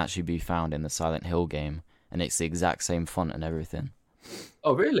Theatre can actually be found in the Silent Hill game, and it's the exact same font and everything.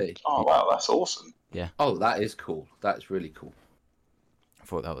 Oh really? Oh wow, that's awesome. Yeah. Oh, that is cool. That's really cool. I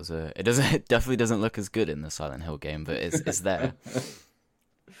thought that was it definitely doesn't look as good in the Silent Hill game, but it's there.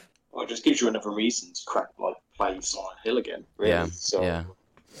 Well, it just gives you another reason to play Silent Hill again. Really. Yeah. So, yeah.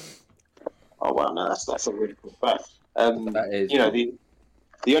 Oh wow, no, that's a really cool fact. That is.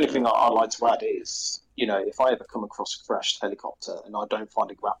 The only thing I'd like to add is, if I ever come across a crashed helicopter and I don't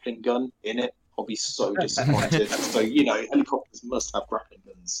find a grappling gun in it, I'll be so disappointed. So, helicopters must have grappling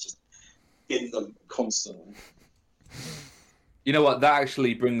guns just in them constantly. You know what? That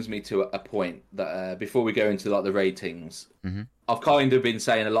actually brings me to a point that before we go into like the ratings, I've kind of been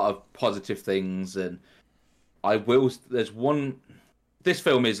saying a lot of positive things, and I will. There's one. This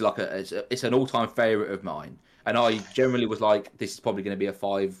film is like it's an all-time favorite of mine, and I generally was like, this is probably going to be a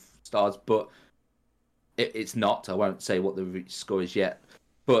 5 stars, but it's not. I won't say what the score is yet,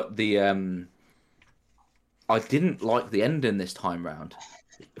 but I didn't like the ending this time round.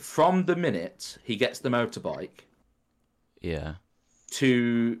 From the minute he gets the motorbike,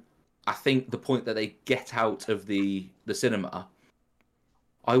 to I think the point that they get out of the cinema,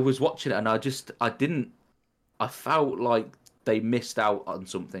 I was watching it and I felt like they missed out on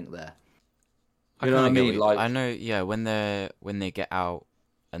something there. You know what I mean? Like, I know, when they get out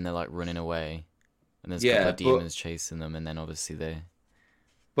and they're like running away, and there's a couple of demons chasing them, and then obviously they.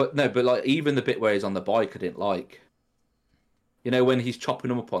 But like even the bit where he's on the bike, I didn't like. When he's chopping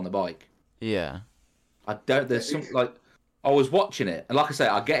them up on the bike. Yeah. I don't. There's some like I was watching it, and like I say,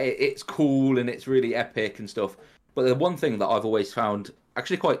 I get it. It's cool and it's really epic and stuff. But the one thing that I've always found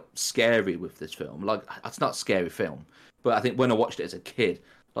actually quite scary with this film, like it's not a scary film, but I think when I watched it as a kid,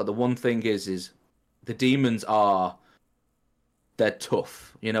 like the one thing is the demons they're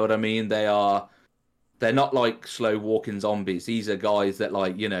tough. You know what I mean? They're not like slow walking zombies. These are guys that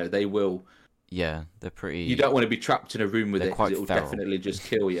like they will. Yeah, they're pretty. You don't want to be trapped in a room with They're it because quite it will feral. definitely just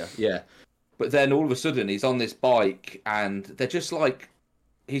kill you. Yeah. But then all of a sudden he's on this bike and they're just like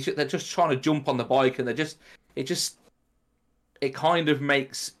they're just trying to jump on the bike and it kind of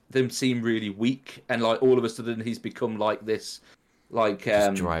makes them seem really weak and like all of a sudden he's become like this like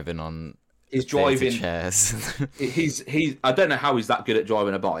Just driving on. he's theatre driving chairs. he's I don't know how he's that good at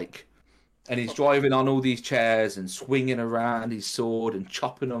driving a bike. And he's driving on all these chairs and swinging around his sword and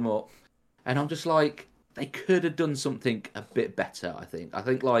chopping them up. And I'm just like, they could have done something a bit better, I think. I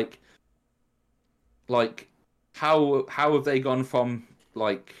think like how have they gone from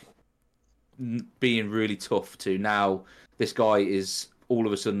like being really tough to now this guy is all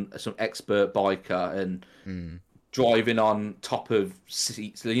of a sudden some expert biker and driving on top of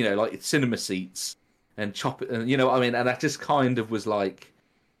seats, like cinema seats and chop it, and you know what I mean? And I just kind of was like,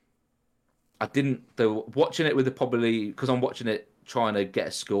 watching it with the probably because I'm watching it trying to get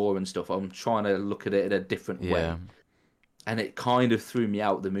a score and stuff. I'm trying to look at it in a different way, and it kind of threw me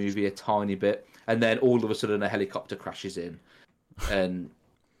out the movie a tiny bit. And then all of a sudden, a helicopter crashes in, and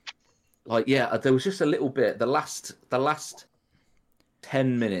there was just a little bit. The last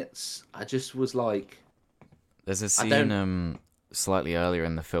 10 minutes, I just was like, There's a scene slightly earlier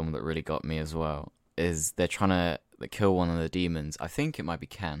in the film that really got me as well. Is they're trying to kill one of the demons. I think it might be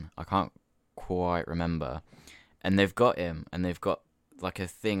Ken. I can't quite remember. And they've got him, and they've got like a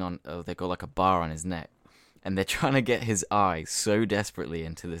thing on. They've got like a bar on his neck, and they're trying to get his eye so desperately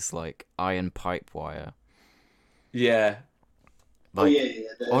into this like iron pipe wire. Yeah. Like,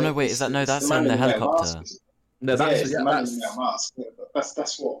 oh no, wait, that's in the helicopter. No, that's the man in the mask.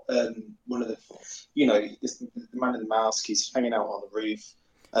 That's what one of the the man in the mask. He's hanging out on the roof.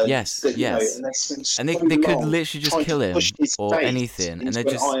 Yes. And they could literally just kill him or anything, and they're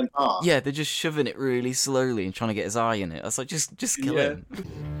just shoving it really slowly and trying to get his eye in it. I was like, just kill him.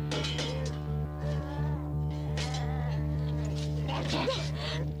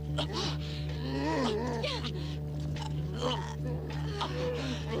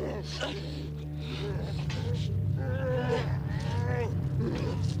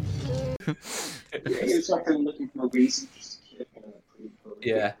 It's like I'm looking for a reason just to kill him in a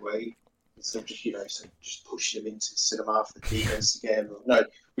pretty way. Instead of just pushing him into the cinema for the demons to get him. No,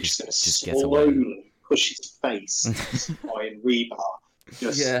 we're just going to slowly push his face into iron rebar.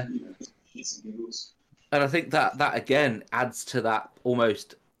 And I think that again adds to that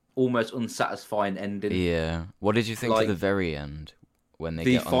almost unsatisfying ending. Yeah. What did you think of the very end when they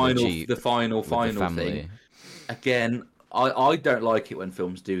get on the Jeep? The final thing. Again, I don't like it when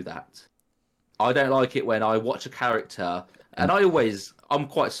films do that. I don't like it when I watch a character, and I'm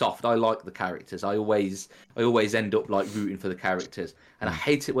quite soft. I like the characters. I always end up like rooting for the characters, and I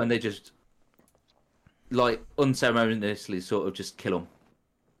hate it when they just like unceremoniously sort of just kill them.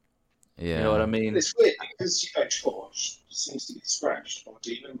 Yeah, you know what I mean. It's weird because George seems to get scratched by a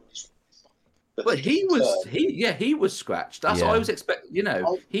demon. But he was scratched. That's what I was expecting.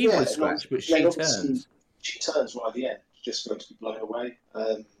 He was scratched, but she turns. She turns right at the end, just going to be blown away.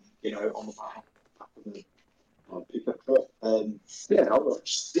 On the back of the pickup truck. I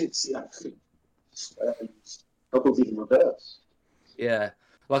just didn't see that coming. I thought even reverse. Yeah,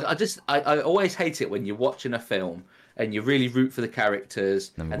 like I always hate it when you're watching a film and you really root for the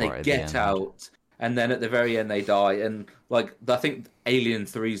characters and they get out, and then at the very end they die. And like I think Alien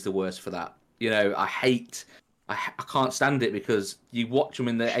 3 is the worst for that. I can't stand it because you watch them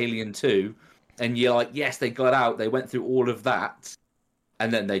in the Alien 2, and you're like, yes, they got out, they went through all of that,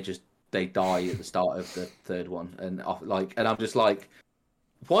 and then they die at the start of the third one, and I'm just like,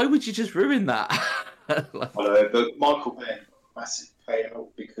 why would you just ruin that? But Michael Bay massive payout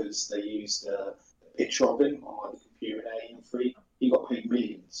because they used a picture of him on the computer in Alien 3. He got paid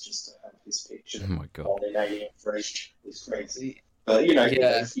millions just to have his picture on in Alien 3. It's crazy. But we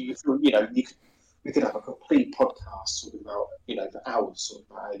could have a complete podcast talking about for hours talking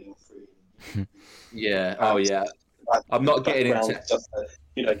about Alien 3. Yeah. Oh yeah. I'm not getting into stuff that,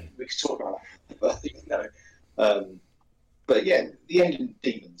 we could talk about that. But yeah, the ending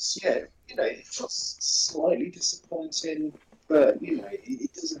Demons. Yeah, it was slightly disappointing, but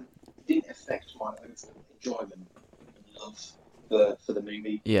it didn't affect my overall enjoyment and love for the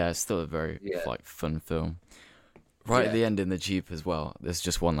movie. Yeah, it's still a very fun film. Right at the end in the Jeep as well. There's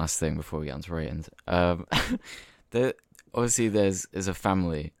just one last thing before we get onto ratings. Obviously there's a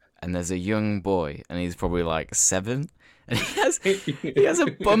family and there's a young boy and he's probably like 7 and he has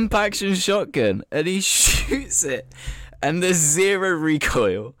a bump action shotgun and he shoots it and there's 0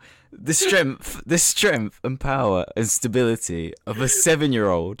 recoil. The strength and power and stability of a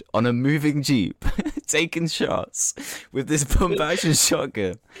 7-year-old on a moving Jeep taking shots with this pump action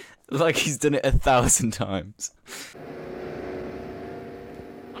shotgun like he's done it 1,000 times.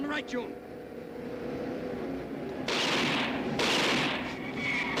 On the right, June.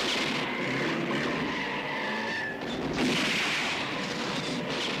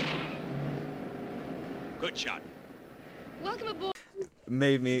 Good shot. Welcome aboard.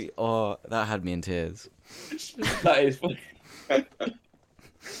 That had me in tears. That is funny.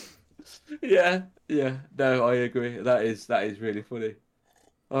 Yeah. No, I agree. That is really funny.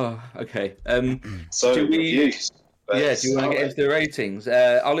 Oh, okay. So do we? reviews. Yeah. Do you want to get into the ratings?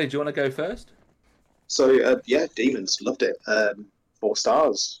 Oli, do you want to go first? So yeah, Demons, loved it. 4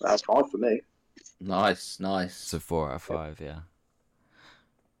 stars. That's 5 for me. Nice. So 4 out of 5, yeah.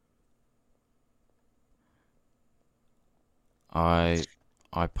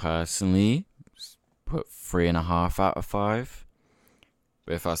 I personally put 3.5 out of 5.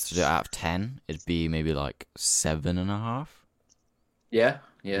 But if I was to do it out of 10, it'd be maybe like 7.5. Yeah.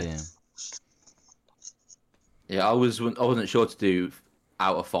 I wasn't sure to do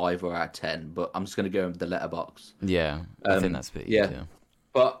out of 5 or out of 10, but I'm just gonna go with the letterbox. Yeah, I think that's a bit easier.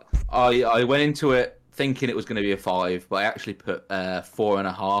 But I went into it thinking it was going to be a 5, but I actually put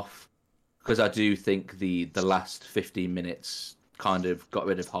 4.5 because I do think the last 15 minutes kind of got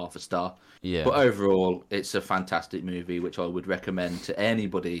rid of half a star. Yeah. But overall, it's a fantastic movie, which I would recommend to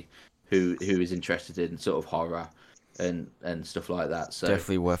anybody who is interested in sort of horror and stuff like that. So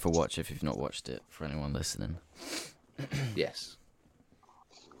definitely worth a watch if you've not watched it, for anyone listening. Yes.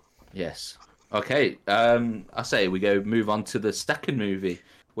 Okay. I say we move on to the second movie,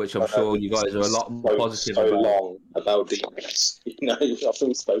 which I'm sure you guys are a lot more positive so about. long about Demons. You know, I think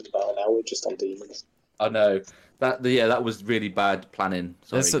we spoke about an hour just on Demons. I know that was really bad planning.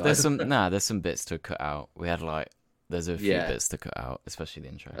 Sorry, there's some bits to cut out. We had there's a few bits to cut out, especially the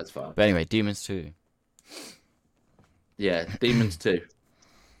intro. That's fine. But anyway, Demons 2. Yeah, Demons 2.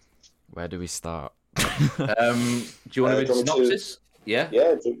 Where do we start? Do you want to read the synopsis? Yeah.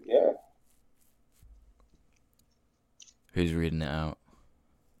 Yeah. Who's reading it out?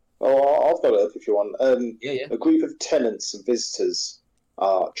 Oh, I've got it up if you want. Yeah. A group of tenants and visitors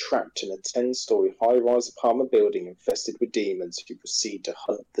are trapped in a 10-story high-rise apartment building infested with demons who proceed to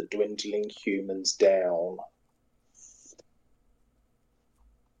hunt the dwindling humans down.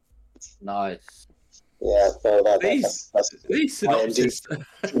 Nice. Yeah, so These synopsis.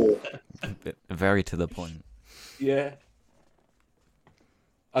 Very to the point. Yeah.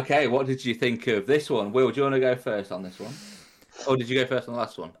 Okay, what did you think of this one? Will, do you want to go first on this one? Or did you go first on the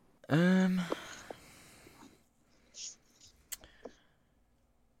last one?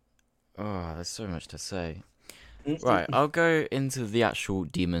 Oh, there's so much to say. Right, I'll go into the actual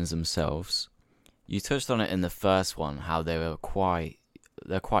demons themselves. You touched on it in the first one, how they're quite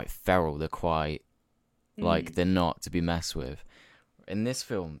feral. They're quite they're not to be messed with. In this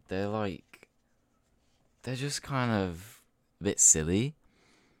film, they're just kind of a bit silly.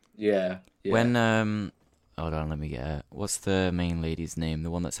 Yeah. When hold on, let me get it. What's the main lady's name? The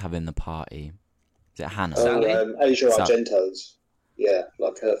one that's having the party. Is it Hannah? Asia Argento's. Yeah,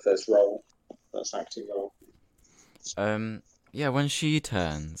 like her first role. First acting role. Yeah, when she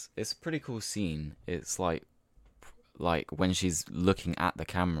turns, it's a pretty cool scene. It's like when she's looking at the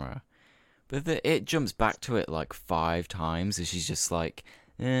camera, but it jumps back to it 5 times, and she's just like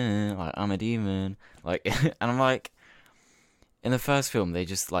I'm a demon, and I'm like, in the first film they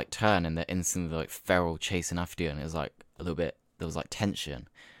just turn and they're instantly feral chasing after you, and it was a little bit, there was tension.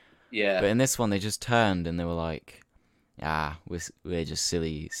 Yeah. But in this one they just turned and they were we're just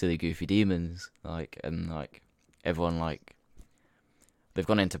silly goofy demons, and everyone they've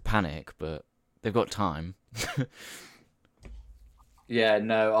gone into panic, but they've got time. Yeah,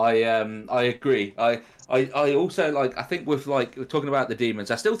 no, I agree. I also I think with we're talking about the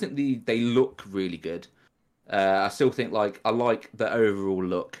demons, I still think they look really good. I still think I like the overall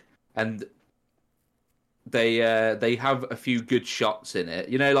look, and they have a few good shots in it.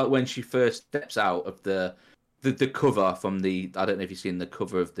 You know, when she first steps out of the cover from I don't know if you've seen the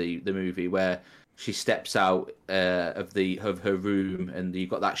cover of the movie where she steps out of her room and you've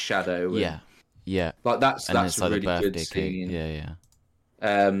got that shadow. Yeah. That's a really good scene. Yeah.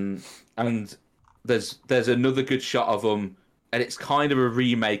 And there's another good shot of them, and it's kind of a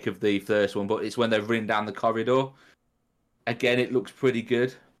remake of the first one, but it's when they're running down the corridor again, it looks pretty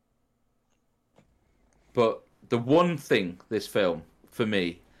good. But the one thing this film, for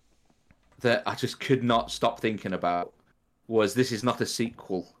me, that I just could not stop thinking about was this is not a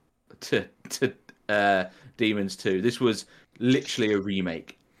sequel to Demons 2. This was literally a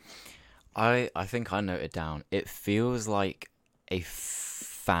remake. I think I noted down. It feels like a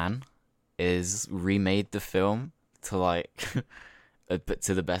fan is remade the film to like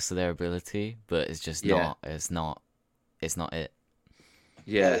to the best of their ability, but it's just not. It's not it.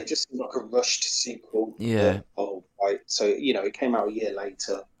 Yeah, it just seems like a rushed sequel. Yeah. Oh, right. So it came out a year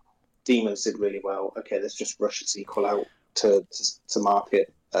later. Demons did really well. Okay, let's just rush a sequel out to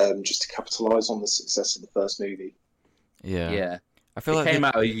market, just to capitalize on the success of the first movie. Yeah. I it feel like came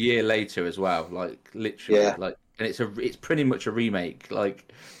out a year later as well. Like literally, like, and it's pretty much a remake.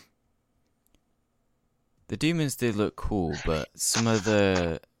 Like the Demons did look cool, but some of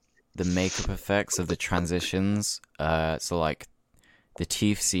the makeup effects of the transitions, so like the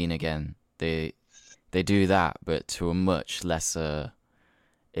teeth scene again, they do that, but to a much lesser.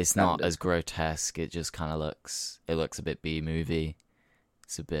 It's not as grotesque. It just kind of looks a bit B-movie.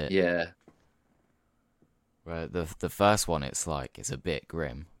 It's a bit right. The first one, it's a bit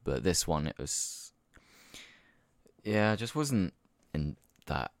grim, but this one it was it just wasn't in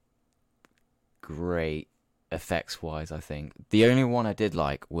that great effects wise. I think the only one I did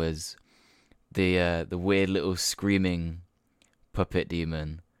like was the weird little screaming puppet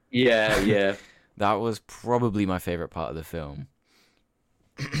demon. Yeah. That was probably my favorite part of the film.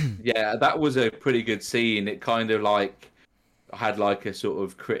 Yeah, that was a pretty good scene. It kind of like had like a sort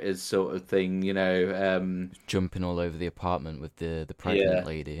of critters sort of thing, jumping all over the apartment with the pregnant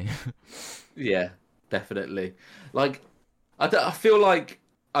lady. Yeah, definitely. Like, I feel like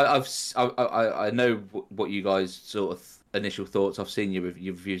I know what you guys sort of initial thoughts. I've seen your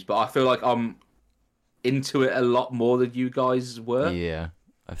reviews, but I feel like I'm into it a lot more than you guys were. Yeah,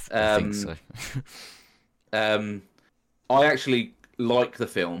 I think so. I actually like the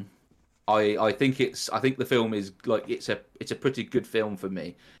film. I think the film is like it's a pretty good film for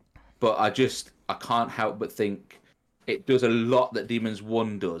me, but I can't help but think it does a lot that Demons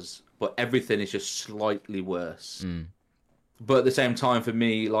 1 does, but everything is just slightly worse. But at the same time, for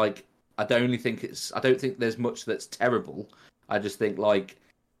me, like I don't think there's much that's terrible. I just think like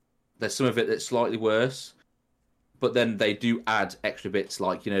there's some of it that's slightly worse, but then they do add extra bits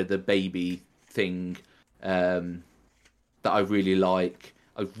like the baby thing that I really like.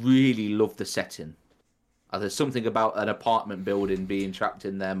 I really love the setting. There's something about an apartment building being trapped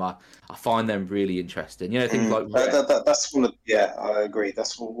in them. I find them really interesting. Things like that's one of I agree.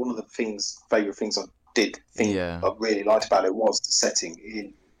 That's one of the favorite things I did think I really liked about it was the setting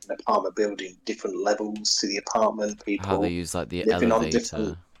in an apartment building, different levels to the apartment, people how they use like the living elevator.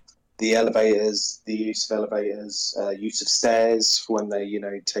 on the elevators, the use of elevators, use of stairs for when they,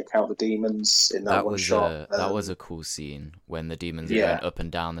 take out the demons in that one shot. That was a cool scene when the demons are going up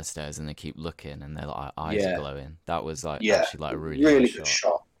and down the stairs and they keep looking and their eyes are glowing. That was actually like a really good shot.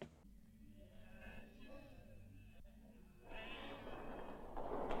 shot.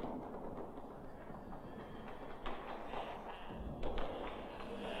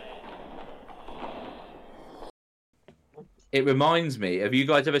 It reminds me. Have you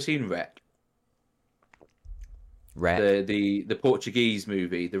guys ever seen Wreck? Wreck? The Portuguese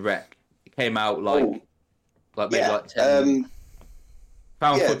movie, The Wreck. It came out maybe 10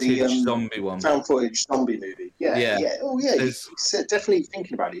 found footage zombie one. Found footage zombie movie. Yeah. Oh yeah. Definitely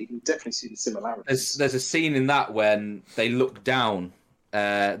thinking about it, you can definitely see the similarities. There's a scene in that when they look down.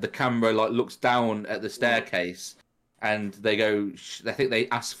 The camera looks down at the staircase, and they go. I think they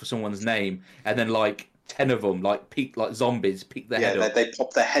ask for someone's name, and then 10 of them peek like zombies, peek their head up. They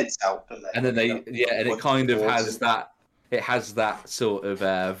pop their heads out, don't they? And then and it kind of has that. It has that sort of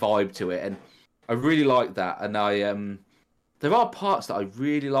vibe to it, and I really like that. And there are parts that I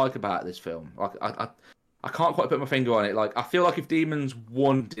really like about this film. Like I can't quite put my finger on it. Like I feel like if Demons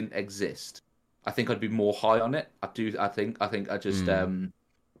 1 didn't exist, I think I'd be more high on it. I think I just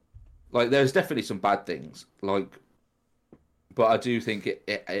there's definitely some bad things but I do think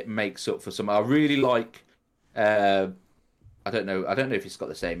it makes up for some. I really like. I don't know if he's got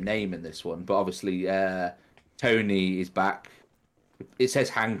the same name in this one, but obviously Tony is back. It says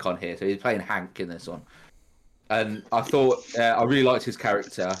Hank on here, so he's playing Hank in this one. And I thought I really liked his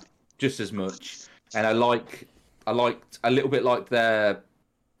character just as much, and I liked a little bit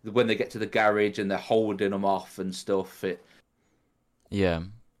when they get to the garage and they're holding them off and stuff. I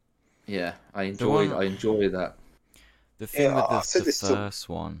enjoy that. The thing with the first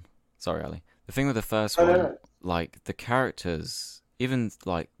one... Sorry, Ali. The thing with the first one, the characters, even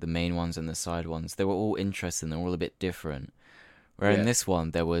like the main ones and the side ones, they were all interesting. They were all a bit different. Where in this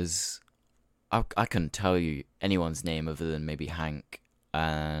one, there was, I couldn't tell you anyone's name other than maybe Hank,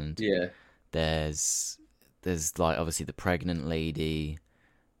 and there's like obviously the pregnant lady,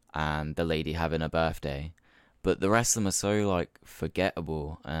 and the lady having a birthday, but the rest of them are so like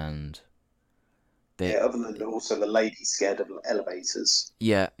forgettable, and other than also the lady scared of elevators.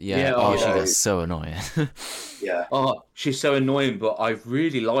 Yeah. Oh, she gets so annoying. Yeah. Oh, she's so annoying, but I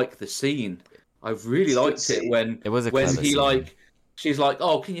really like the scene. I really liked it when it was a clever he scene. like, she's like,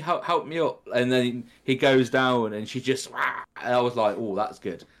 "Oh, can you help me up?" And then he goes down, and she just, and I was like, "Oh, that's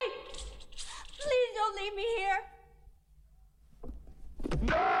good." Please don't leave me here.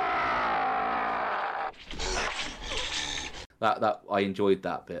 That I enjoyed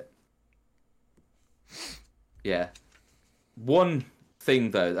that bit. Yeah. One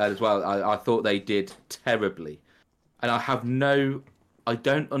thing though as well, I thought they did terribly, and I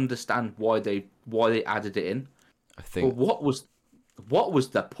don't understand why they added it in. I think. But what was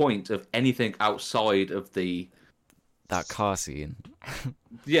the point of anything outside of that car scene?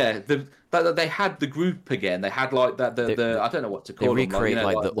 Yeah, they had the group again. They had like that the I don't know what to call they them. recreate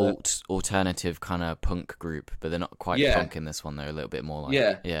like, the alternative kind of punk group, but they're not quite punk in this one. They're a little bit more like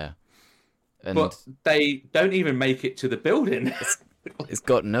yeah. And but they don't even make it to the building. It's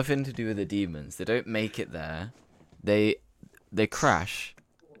got nothing to do with the demons. They don't make it there. They crash,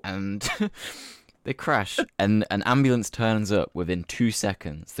 and and an ambulance turns up within 2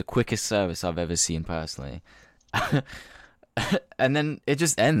 seconds. The quickest service I've ever seen personally. And then it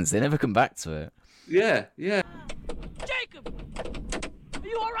just ends. They never come back to it. Yeah. Jacob! Are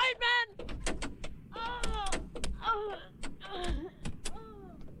you alright, man?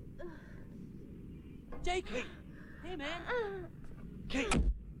 Jacob! Hey, man. Kate!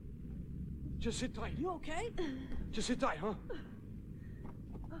 Just sit tight. You okay? Just sit tight, huh?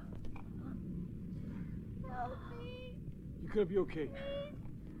 Help me. You're gonna be okay.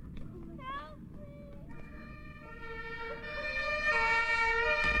 Help me.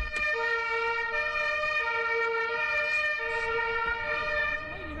 There's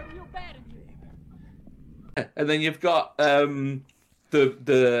a lady hurt real bad in here. And then you've got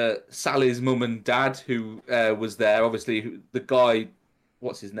the Sally's mum and dad who was there. Obviously, the guy,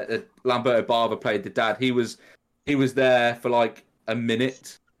 what's his name? Lamberto Bava played the dad. He was there for like a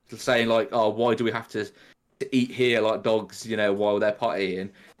minute, saying like, "Oh, why do we have to eat here like dogs?" While they're partying,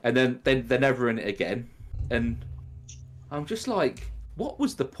 and then they're never in it again. And I'm just like, what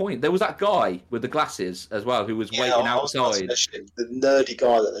was the point? There was that guy with the glasses as well who was waiting outside. The nerdy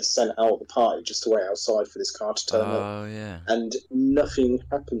guy that they sent out of the party just to wait outside for this car to turn up. Oh yeah. And nothing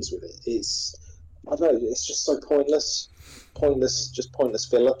happens with it. I don't know. It's just so pointless. Just pointless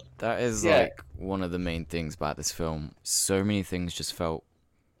filler. That is like one of the main things about this film. So many things just felt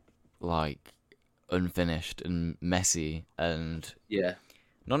like unfinished and messy and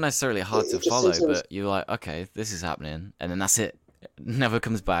not necessarily hard to follow, but you're like, okay, this is happening, and then that's it. Never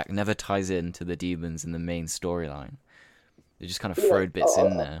comes back, never ties into the demons in the main storyline. They just kind of throwed bits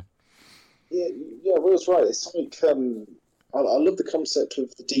in there. Yeah, Will's right. It's something. I love the concept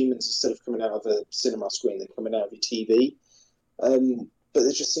of the demons instead of coming out of a cinema screen, they're coming out of your TV. But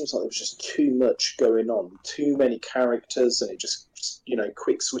it just seems like there was just too much going on, too many characters, and it just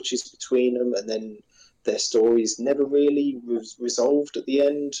quick switches between them, and then their stories never really resolved at the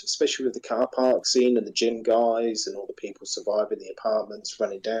end, especially with the car park scene and the gym guys and all the people surviving the apartments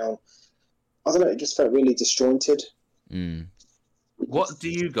running down. I don't know, it just felt really disjointed. What do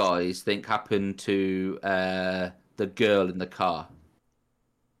you guys think happened to the girl in the car?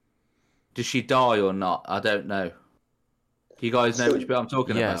 Does she die or not? I don't know. Do you guys know which bit I'm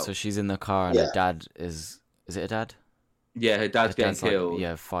talking about? Yeah, so she's in the car and her dad is it a dad? Yeah, her dad's getting killed.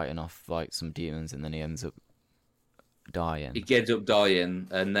 Like, fighting off like some demons, and then he ends up dying. He ends up dying,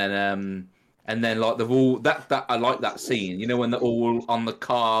 and then like they're all that I like that scene. When they're all on the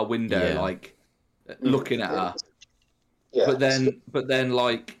car window, like looking at her. Yeah. But then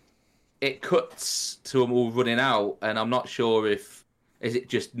like it cuts to them all running out, and I'm not sure is it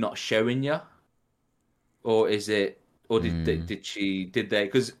just not showing you, or is it, or did they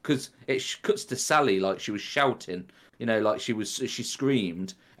because it cuts to Sally like she was shouting. Like she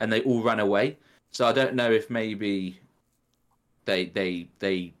screamed and they all ran away. So I don't know if maybe they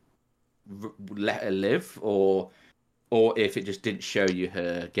let her live or if it just didn't show you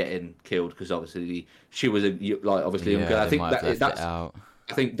her getting killed because obviously she was obviously young girl. I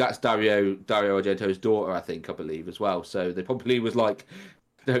think that's Dario Argento's daughter. I believe as well. So they probably was like,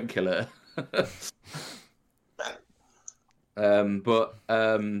 don't kill her.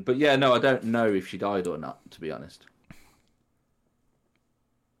 But yeah, no, I don't know if she died or not, to be honest.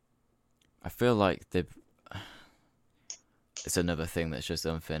 I feel like it's another thing that's just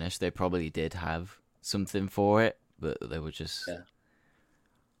unfinished. They probably did have something for it, but they were just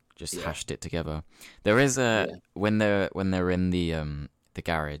hashed it together. There is when they're in the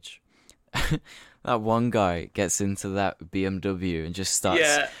garage, that one guy gets into that BMW and just starts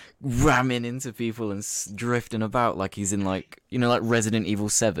ramming into people and drifting about like he's in like Resident Evil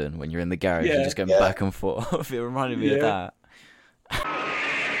 7 when you're in the garage, you're just going back and forth. It reminded me of that.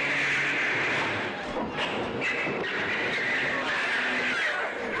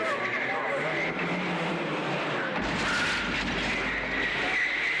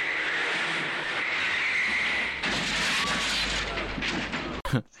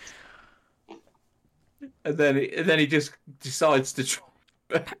 And then he just decides to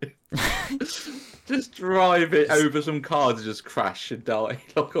just drive it over some cars and just crash and die.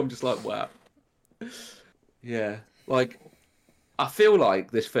 Like, I'm just like, wow. Yeah, like I feel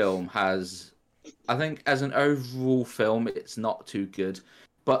like this film has, I think as an overall film, it's not too good,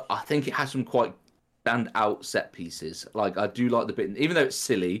 but I think it has some quite stand out set pieces. Like I do like the bit, even though it's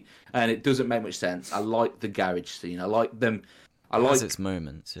silly and it doesn't make much sense. I like the garage scene. I like them. I like its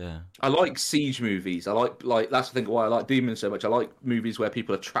moments, yeah. I like siege movies. I like that's I think why I like Demons so much. I like movies where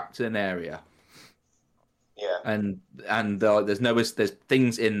people are trapped in an area. Yeah. And there's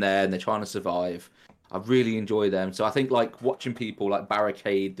things in there and they're trying to survive. I really enjoy them. So I think like watching people like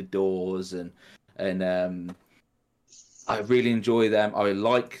barricade the doors and I really enjoy them. I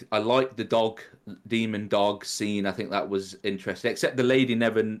like the demon dog scene. I think that was interesting. Except the lady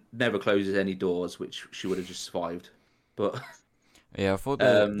never closes any doors, which she would have just survived. But yeah, I thought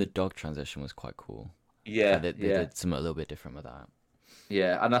the dog transition was quite cool. Yeah, they did something a little bit different with that.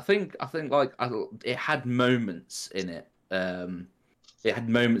 Yeah, and I think like it had moments in it. It had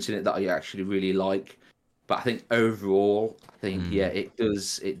moments in it that I actually really like, but I think overall, it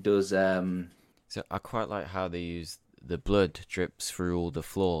does. So I quite like how they use the blood drips through all the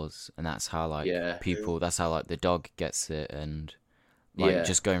floors, and that's how that's how like the dog gets it, and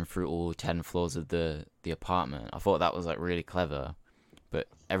just going through all 10 floors of the apartment. I thought that was like really clever, but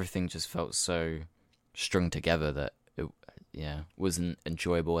everything just felt so strung together that it wasn't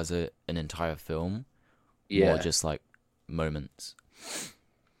enjoyable as an entire film. More just like moments.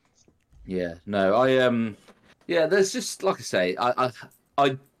 Yeah, no, there's just like I say,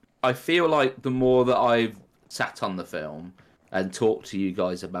 I feel like the more that I've sat on the film and talked to you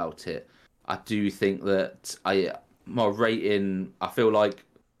guys about it, I do think that my rating, I feel like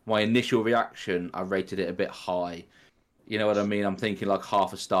my initial reaction, I rated it a bit high. You know what I mean? I'm thinking like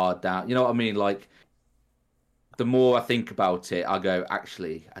half a star down. You know what I mean? Like the more I think about it, I go,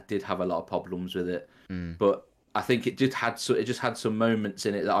 actually, I did have a lot of problems with it, but I think it just had some moments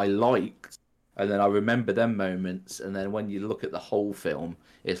in it that I liked, and then I remember them moments, and then when you look at the whole film,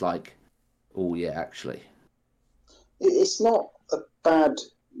 it's like, oh yeah, actually, it's not a bad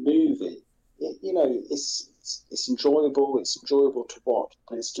movie. It's enjoyable. It's enjoyable to watch,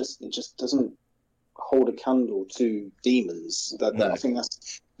 but it just doesn't hold a candle to Demons. I think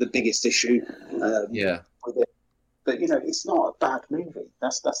that's the biggest issue. With it. But it's not a bad movie.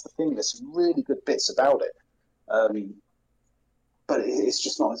 That's the thing. There's some really good bits about it. But it's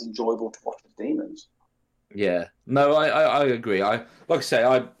just not as enjoyable to watch as Demons. Yeah, no, I agree. It's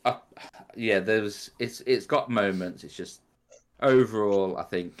got moments. It's just overall, I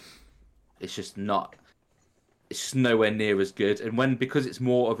think it's just nowhere near as good. And because it's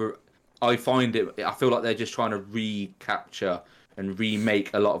more of I feel like they're just trying to recapture and remake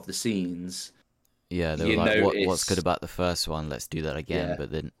a lot of the scenes. Yeah, they were like, what's good about the first one? Let's do that again.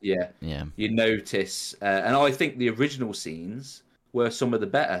 But then, you notice, and I think the original scenes were some of the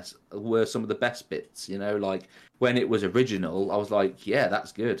best bits. Like when it was original, I was like, yeah,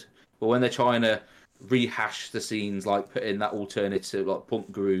 that's good. But when they're trying to rehash the scenes, like put in that alternative like punk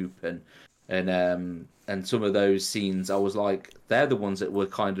group and some of those scenes, I was like, they're the ones that were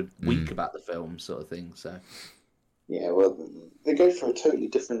kind of weak about the film, sort of thing. So. Yeah, well, they go for a totally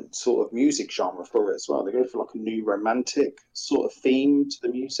different sort of music genre for it as well. They go for like a new romantic sort of theme to the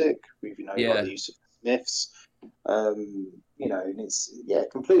music, with like the use of Smiths. And it's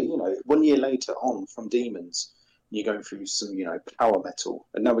completely. 1 year later on from Demons, you're going through some power metal,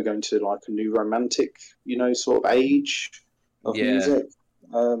 and now we're going to like a new romantic sort of age of music.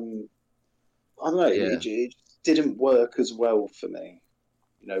 I don't know. It didn't work as well for me.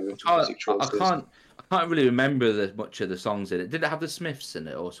 With music choices. I can't really remember much of the songs in it. Did it have the Smiths in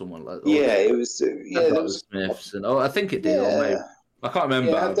it or someone like that? Yeah, it was. There was the Smiths, and I think it did. Or maybe, I can't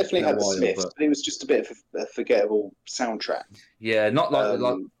remember. Yeah, I definitely had the Smiths, but it was just a bit of a forgettable soundtrack. Yeah, not like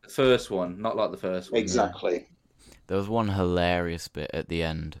the first one. Not like the first one. Exactly. There was one hilarious bit at the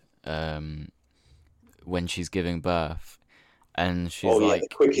end when she's giving birth, and she's the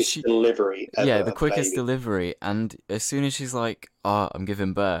quickest delivery ever. Yeah, the quickest baby. delivery, and as soon as she's like, "Oh, I'm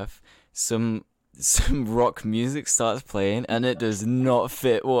giving birth," some rock music starts playing, and it does not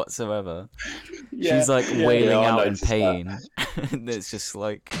fit whatsoever. She's like wailing out in pain, and it's just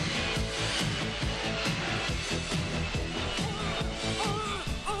like.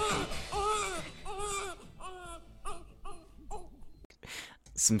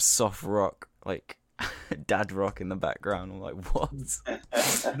 Some soft rock, like dad rock in the background. I'm like, what?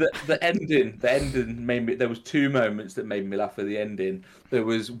 The ending made me. There was two moments that made me laugh at the ending. There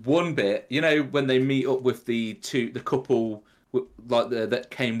was one bit, when they meet up with the couple, like that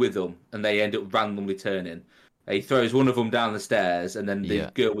came with them, and they end up randomly turning. He throws one of them down the stairs, and then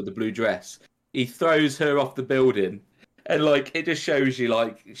the girl with the blue dress, he throws her off the building. And like it just shows you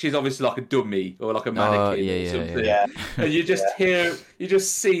like she's obviously like a dummy or like a mannequin or something. Yeah. And you just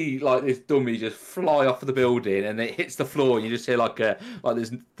see like this dummy just fly off the building and it hits the floor and you just hear like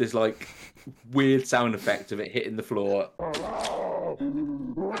there's like weird sound effect of it hitting the floor.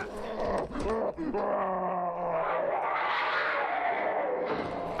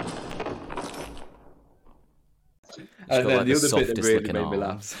 And then the other bit that really made me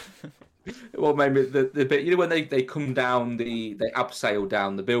laugh. Well, maybe the bit when they come down they abseil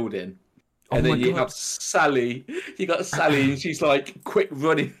down the building, and then you have Sally. You got Sally, and she's like quick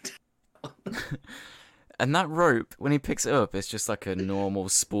running. And that rope, when he picks it up, it's just like a normal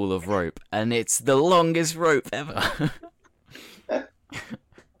spool of rope, and it's the longest rope ever.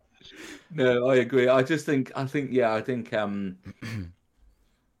 No, I agree. I think.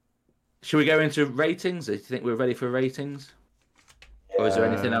 Should we go into ratings? Do you think we're ready for ratings? Or is there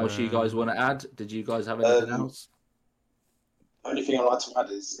anything else you guys want to add? Did you guys have anything else? The only thing I'd like to add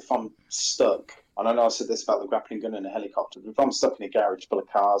is if I'm stuck, and I know I said this about the grappling gun and the helicopter, but if I'm stuck in a garage full of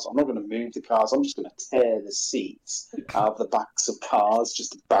cars, I'm not going to move the cars. I'm just going to tear the seats out of the backs of cars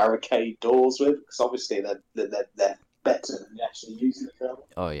just to barricade doors with, because obviously they're better than actually using the car.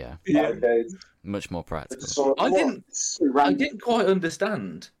 Oh yeah. Much more practical. I didn't quite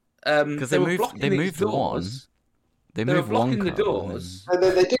understand. Because they moved one. They were blocking the doors.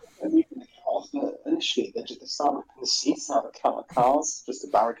 They did move the cars, but initially they started ripping the seats out of the cars just to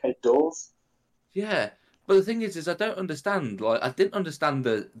barricade doors. Yeah, but the thing is I don't understand. Like, I didn't understand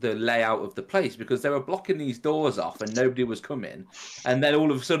the layout of the place because they were blocking these doors off and nobody was coming. And then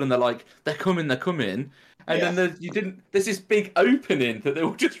all of a sudden they're like, they're coming. And then there's this big opening that they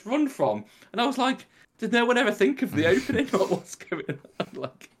will just run from. And I was like, did no one ever think of the opening? Like, what's going on?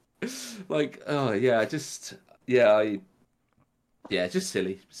 Like, oh yeah, just silly.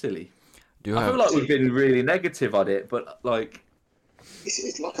 I feel like we've been really negative on it, but like,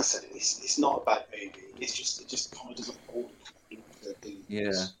 it's like I said, it's not a bad movie. It just kind of doesn't hold.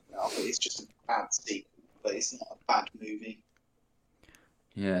 It's just a bad sequel, but it's not a bad movie.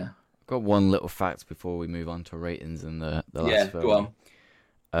 Yeah. Got one little fact before we move on to ratings in the last film. Go on.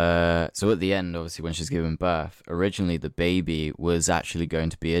 So at the end, obviously, when she's giving birth, originally the baby was actually going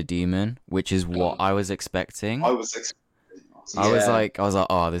to be a demon, which is what I was expecting. I was like,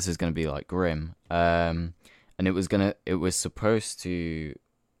 oh, this is gonna be like grim. And it was supposed to,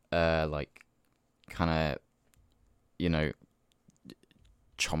 like, kind of,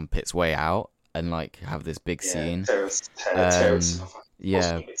 chomp its way out and like have this big scene.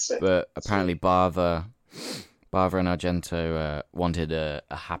 Yeah, but apparently Bava and Argento wanted a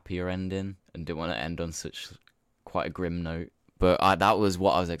happier ending and didn't want to end on such quite a grim note. But that was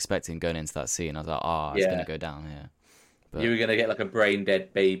what I was expecting going into that scene. I was like, it's going to go down here. But... You were going to get like a brain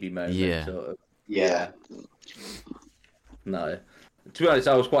dead baby moment. Yeah. Sort of. Yeah. No. To be honest,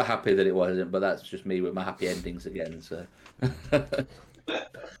 I was quite happy that it wasn't, but that's just me with my happy endings again. So.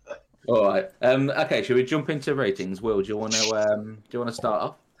 All right. Okay. Should we jump into ratings? Will, do you want to start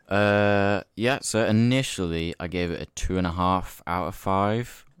off? Yeah. So initially, I gave it a 2.5 out of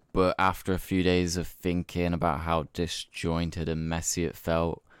 5. But after a few days of thinking about how disjointed and messy it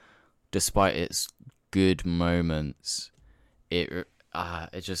felt, despite its good moments, it's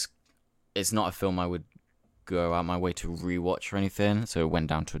not a film I would go out my way to rewatch or anything. So it went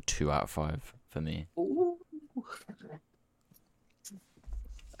down to a 2 out of 5 for me. Ooh.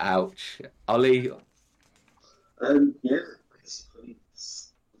 Ouch. Oli? Yeah, basically,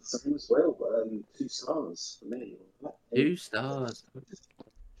 same as well. 2 stars for me. 2 stars.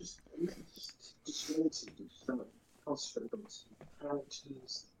 Just wanted to concentrate on some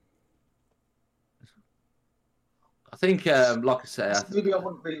characters. I think, like I say, maybe I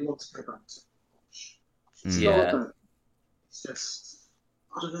wouldn't really want to go back to watch. Yeah. It's just,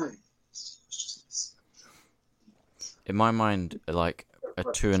 I don't know. It's just in my mind, like, a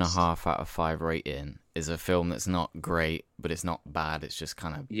 2.5 out of 5 rating is a film that's not great, but it's not bad. It's just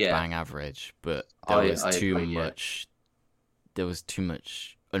kind of bang average. But there was too much. There was too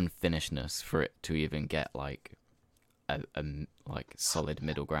much unfinishedness for it to even get like a like solid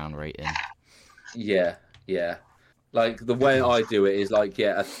middle ground rating. Yeah. Like the way I do it is like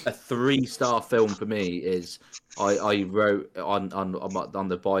a 3-star film for me is I wrote on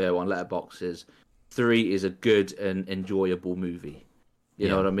the bio on Letterboxd, 3 is a good and enjoyable movie. You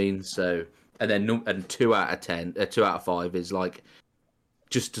know what I mean? So and then 2 out of 10, 2 out of 5 is like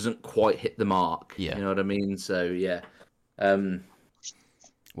just doesn't quite hit the mark. Yeah. You know what I mean? So yeah.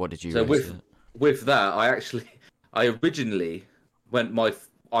 What did you so rate it? With that, I originally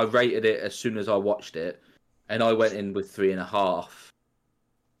I rated it as soon as I watched it, and I went in with 3.5.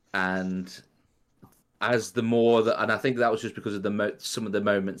 And as the more that, and I think that was just because of some of the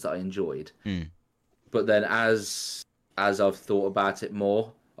moments that I enjoyed. But then as I've thought about it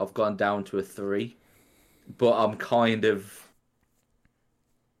more, I've gone down to a 3. But I'm kind of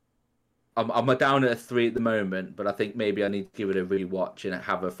I'm down at a 3 at the moment, but I think maybe I need to give it a rewatch and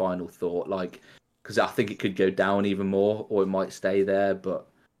have a final thought, like, because I think it could go down even more, or it might stay there. But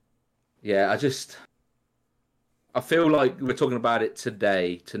yeah, I feel like we're talking about it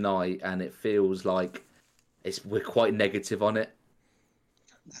tonight, and it feels like we're quite negative on it.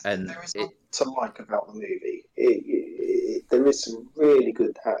 And there is a lot to like about the movie. There is some really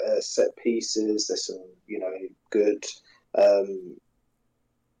good set pieces. There's some, good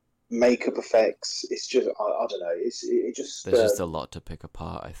makeup effects. It's just I don't know. It just there's just a lot to pick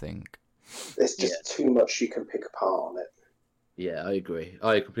apart, I think. There's just too much you can pick apart on it. Yeah, I agree.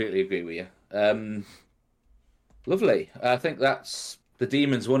 I completely agree with you. Lovely. I think that's the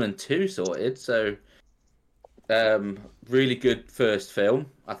Demons 1 and 2 sorted. So, really good first film.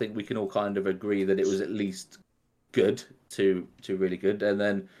 I think we can all kind of agree that it was at least good to really good. And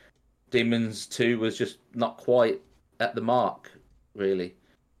then Demons 2 was just not quite at the mark, really.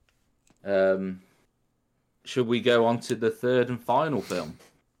 Should we go on to the third and final film?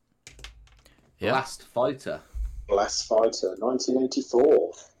 Yeah. BlastFighter. BlastFighter,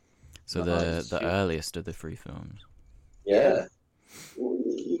 1984. So the earliest of the 3 films. Yeah.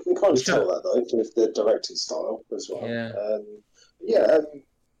 You can kind of tell that, though, with the directing style as well. Yeah.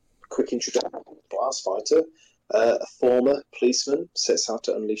 Quick introduction. BlastFighter. A former policeman sets out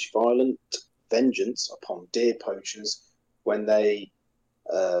to unleash violent vengeance upon deer poachers when they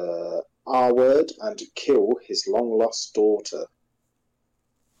R-word and kill his long-lost daughter.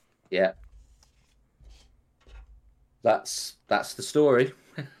 Yeah. That's the story.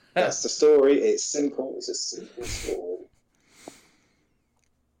 That's the story. It's simple. It's a simple story.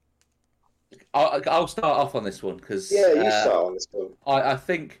 I'll start off on this one because you start on this one. I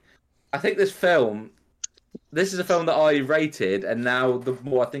think this film. This is a film that I rated, and now the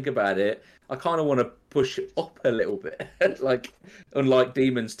more I think about it, I kind of want to push it up a little bit. Like, unlike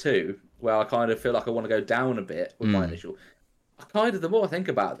Demons 2, where I kind of feel like I want to go down a bit with my initial. The more I think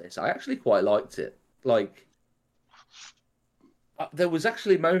about this, I actually quite liked it. Like, there was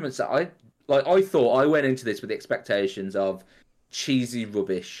actually moments that I thought I went into this with expectations of cheesy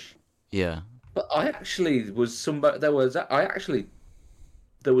rubbish. Yeah. But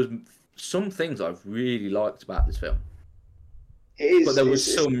there was some things I really liked about this film. But there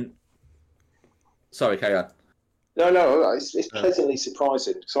was some. Sorry, carry on. No, it's pleasantly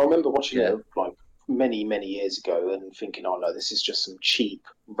surprising. So I remember watching it like many, many years ago and thinking, oh no, this is just some cheap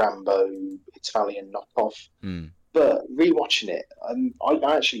Rambo Italian knockoff. But rewatching it,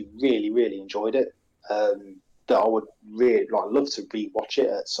 I actually really, really enjoyed it. That I would really love to rewatch it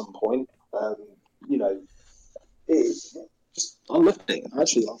at some point. It's just I loved it.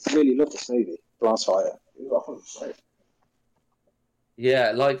 Actually, I really loved this movie, BlastFighter.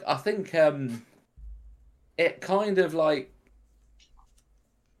 Yeah, like I think it kind of like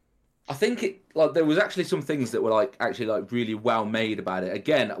I think it like there was actually some things that were actually really well made about it.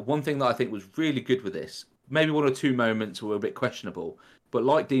 Again, one thing that I think was really good with this, maybe 1 or 2 moments were a bit questionable, but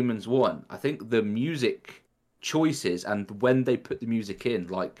like Demons 1, I think the music choices and when they put the music in,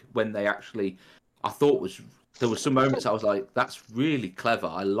 like when they actually, I thought there was some moments I was like, that's really clever.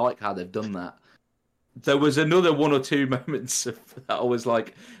 I like how they've done that. There was another 1 or 2 moments that I was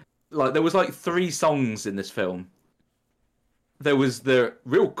like there was 3 songs in this film. There was the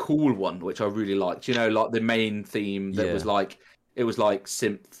real cool one, which I really liked. Like the main theme that was it was like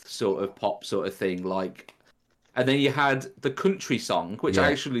synth sort of pop sort of thing, like. And then you had the country song, which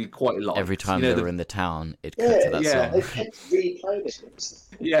I actually quite liked. Every time they were in the town, it'd cut to that song. They kept replaying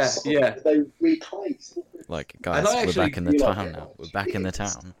it. They replayed. Like, guys, we're back in the town now. We're back in the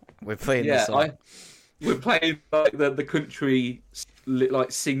town. We're playing this song. We're playing like the country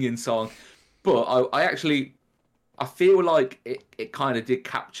like singing song, but I feel like it kind of did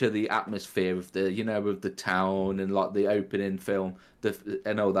capture the atmosphere of of the town and like the opening film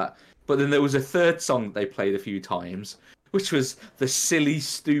and all that. But then there was a third song that they played a few times, which was the silly,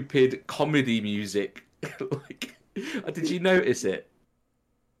 stupid comedy music. Like, did you notice it?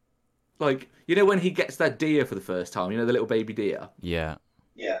 Like, when he gets that deer for the first time, the little baby deer? Yeah.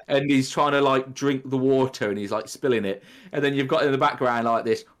 Yeah. And he's trying to, like, drink the water and he's, like, spilling it. And then you've got in the background, like,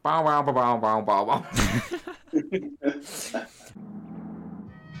 this... Bow, bow, bow, bow, bow, bow, bow.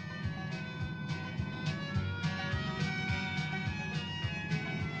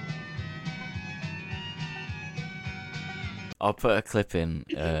 I'll put a clip in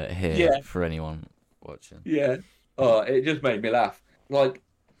here for anyone watching. Yeah. Oh, it just made me laugh. Like,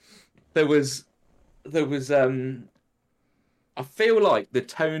 there was I feel like the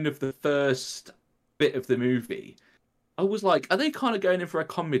tone of the first bit of the movie, I was like, are they kind of going in for a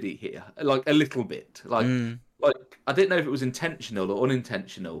comedy here? Like, a little bit. Like, I didn't know if it was intentional or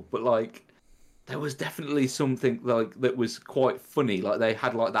unintentional, but like, there was definitely something like that was quite funny. Like, they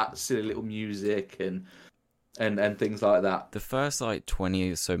had like that silly little music and things like that. The first like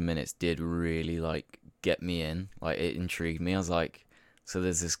 20 or so minutes did really like get me in. Like, it intrigued me. I was like, so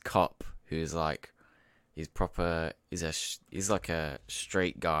there's this cop who's like, he's like a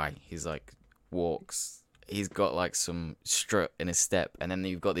straight guy. He's like walks. He's got like some strut in his step, and then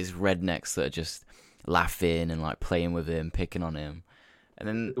you've got these rednecks that are just laughing and like playing with him, picking on him, and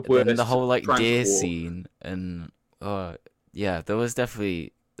then the whole like deer scene. And yeah,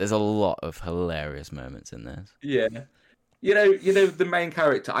 there's a lot of hilarious moments in this. Yeah. The main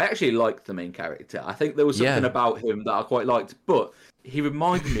character. I actually liked the main character. I think there was something about him that I quite liked, but he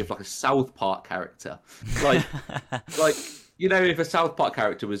reminded me of like a South Park character. Like, if a South Park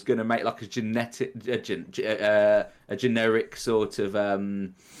character was going to make like a generic sort of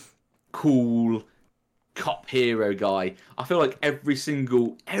cool cop hero guy. I feel like every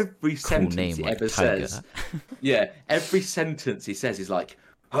sentence he ever says, every sentence he says is like,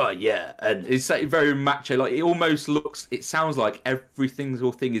 oh yeah, and it's like very macho. Like, it sounds like every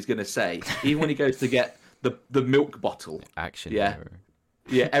single thing he's gonna say, even when he goes to get the milk bottle. Action. Yeah, hero.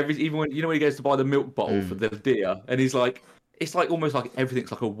 yeah. Even when when he goes to buy the milk bottle for the deer, and he's like, it's like almost like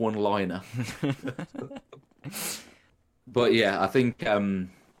everything's like a one-liner. But yeah, I think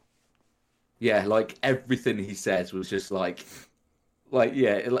like everything he says was just like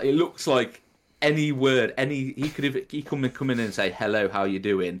it looks like any word, he could come in and say hello, how you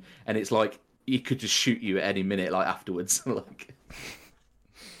doing, and it's like he could just shoot you at any minute, like afterwards. Like,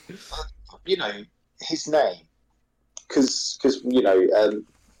 his name, because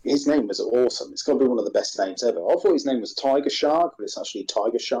his name was awesome. It's got to be one of the best names ever. I thought his name was Tiger Shark, but it's actually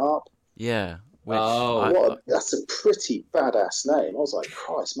Tiger Sharp. Yeah. That's a pretty badass name. I was like,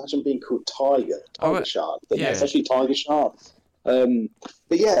 Christ, imagine being called Tiger Sharp. But it's actually Tiger Sharp. But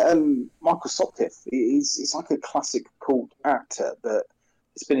yeah, Michael Sopkiff, he's like a classic cult actor that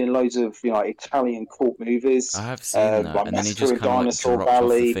has been in loads of Italian cult movies. I have seen that, like and then he just kind of like dropped off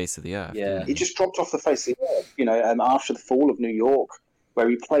the face of the earth. Yeah, he just dropped off the face of the earth. After the fall of New York, where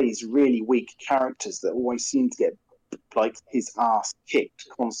he plays really weak characters that always seem to get like his ass kicked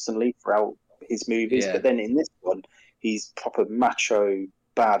constantly throughout his movies. But then in this one, he's proper macho,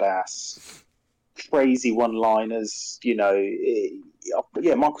 badass, crazy one-liners.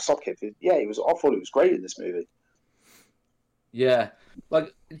 Michael Sopkiff. I thought it was great in this movie. Yeah,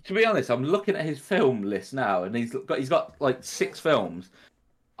 like, to be honest, I'm looking at his film list now, and he's got like 6 films.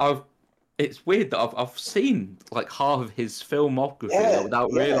 It's weird that I've seen like half of his filmography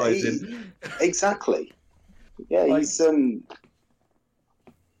without realizing. Exactly. Yeah, like, he's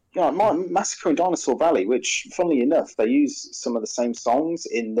Massacre in Dinosaur Valley, which, funnily enough, they use some of the same songs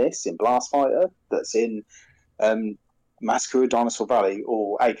in BlastFighter that's in Massacre in Dinosaur Valley,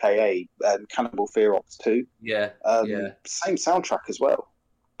 or AKA Cannibal Fear Ops 2. Same soundtrack as well.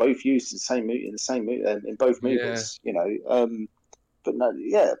 Both used in both movies. But no,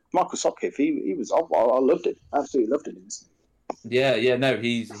 Michael Sopkiff, he was. I loved it. Absolutely loved it. No,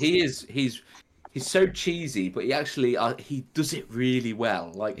 he's so cheesy, but he actually he does it really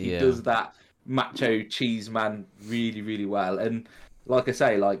well. Like, he does that macho cheese man really, really well. And like I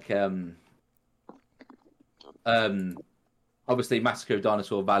say, like obviously Massacre of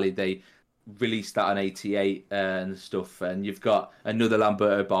Dinosaur Valley, they released that on 88 and stuff, and you've got another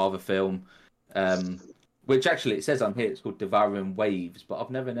Lamberto Bava film, which actually it says on here it's called Devouring Waves, but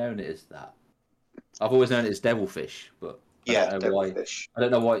I've never known it as that. I've always known it as Devilfish, but I don't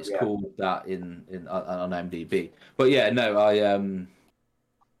know why it's called that in on IMDb. But yeah, no,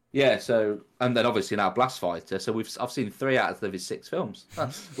 Yeah, so and then obviously now BlastFighter. So I've seen 3 out of his 6 films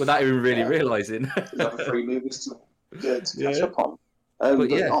without even really realizing. Another 3 movies to catch Yeah. up on. But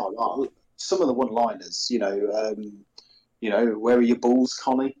yeah. Some of the one-liners, where are your balls,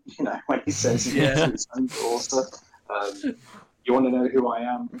 Connie? When he says to his own daughter, you want to know who I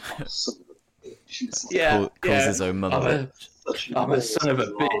am? Oh, son of a bitch. Calls his own mum a bitch. I'm a son of a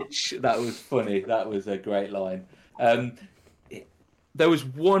bitch. That was funny. That was a great line. There was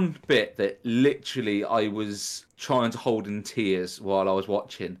one bit that literally I was trying to hold in tears while I was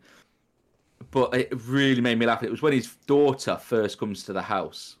watching, but it really made me laugh. It was when his daughter first comes to the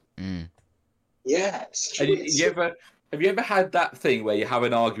house. Yes. Have you ever had that thing where you have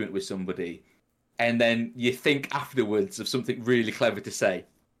an argument with somebody and then you think afterwards of something really clever to say?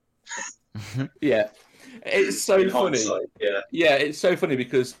 Yeah. It's so funny. Yeah, it's so funny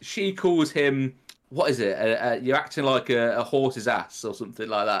because she calls him, what is it? You're acting like a horse's ass or something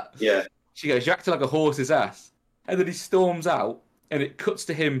like that. Yeah. She goes, you're acting like a horse's ass. And then he storms out and it cuts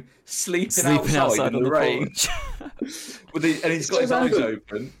to him sleeping outside in the rain. And he's got his eyes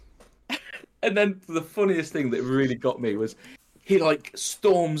open. And then the funniest thing that really got me was he like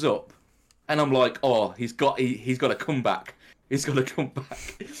storms up and I'm like, oh, he's got to come back. He's got to come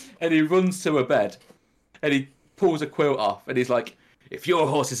back. And he runs to her bed and he pulls a quilt off and he's like, if you're a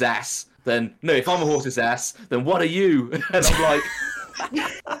horse's ass, then no, if I'm a horse's ass, then what are you? And I'm like,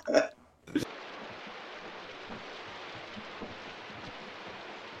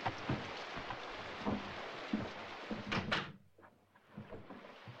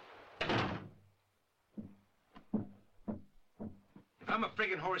 If I'm a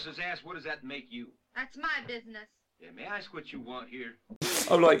friggin' horse's ass, what does that make you? That's my business. Yeah, may I ask what you want here?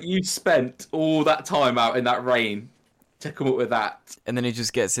 I'm like, you spent all that time out in that rain to come up with that. And then he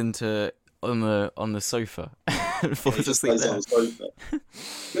just gets into on the sofa and falls asleep there. On the sofa.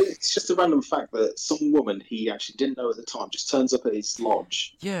 It's just a random fact that some woman he actually didn't know at the time just turns up at his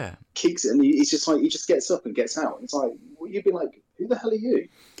lodge. Yeah. Kicks it, and he's just like, he just gets up and gets out. And it's like, well, you'd be like, who the hell are you?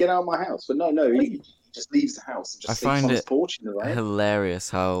 Get out of my house. But no, he just leaves the house and just sleeps on his porch in the rain. Hilarious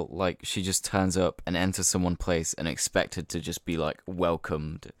how like she just turns up and enters someone's place and expected to just be like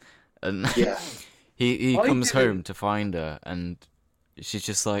welcomed, and he comes home to find her and she's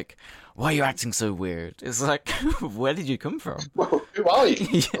just like, why are you acting so weird? It's like, where did you come from? Well, who are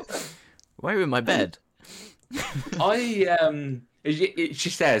you? Why are you in my bed? She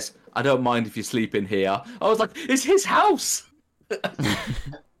says, I don't mind if you sleep in here. I was like, it's his house.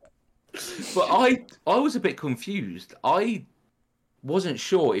 But I was a bit confused. I wasn't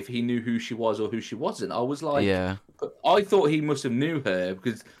sure if he knew who she was or who she wasn't. I was like, I thought he must have knew her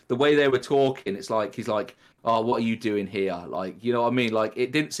because the way they were talking, it's like he's like, oh, what are you doing here? Like, you know what I mean? Like,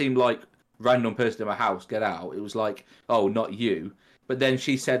 it didn't seem like random person in my house, get out. It was like, oh, not you. But then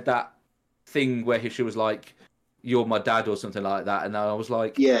she said that thing where she was like, you're my dad or something like that, and I was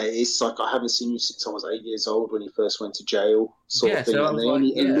like, yeah, it's like, I haven't seen you since I was 8 years old when you first went to jail, sort of thing. So and they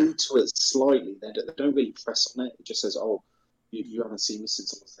only allude to it slightly. They don't really press on it. It just says, oh, you haven't seen me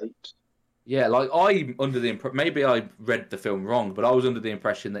since I was 8. Yeah, like I'm under the impression, maybe I read the film wrong, but I was under the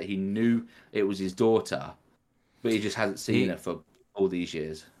impression that he knew it was his daughter, but he just hasn't seen her for all these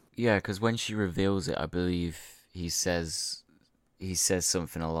years. Yeah, because when she reveals it, I believe he says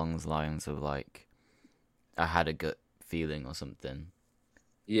something along the lines of like, I had a gut feeling or something.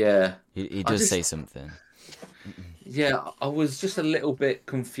 Yeah. He does say something. Yeah, I was just a little bit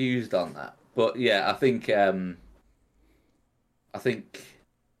confused on that. But yeah, I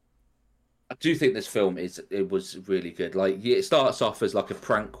do think this film was really good. Like, it starts off as like a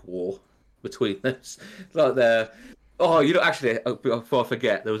prank war between us. Like actually, before I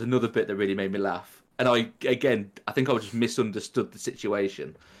forget, there was another bit that really made me laugh. And I think I just misunderstood the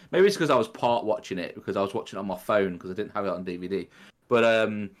situation. Maybe it's because I was part watching it because I was watching it on my phone because I didn't have it on DVD. But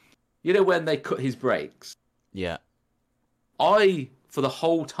you know when they cut his brakes? Yeah. I, for the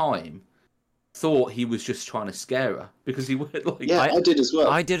whole time, thought he was just trying to scare her because he would like. Yeah, I did as well.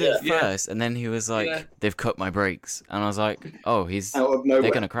 I did it first, and then he was like, "They've cut my brakes," and I was like, "Oh, out of nowhere.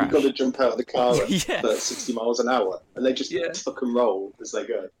 They're gonna crash." You've got to jump out of the car at 60 miles an hour, and they just tuck and roll as they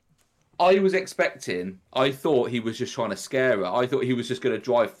go. I thought he was just trying to scare her. I thought he was just going to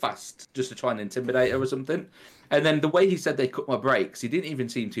drive fast just to try and intimidate her or something. And then the way he said they cut my brakes, he didn't even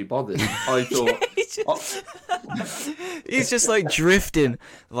seem too bothered. I thought... he's just like drifting,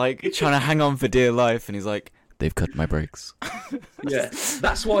 like trying to hang on for dear life. And he's like, they've cut my brakes. Yeah,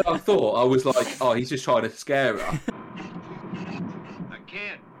 that's why I thought. I was like, oh, he's just trying to scare her. I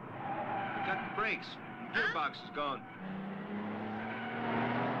can't. I got the brakes. Gearbox is gone.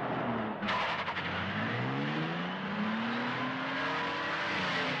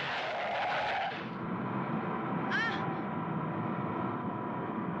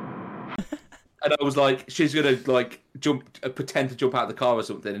 And I was like, she's gonna like pretend to jump out of the car or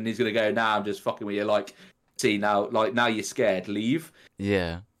something, and he's gonna go, "Nah, I'm just fucking with you." Like, see now, like now you're scared, leave.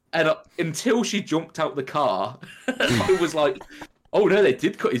 Yeah. And until she jumped out the car, I was like, "Oh no, they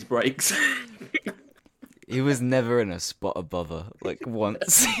did cut his brakes." He was never in a spot above her. Like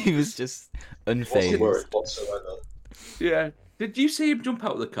once, he was just Wasn't unfazed. worried whatsoever. Yeah. Did you see him jump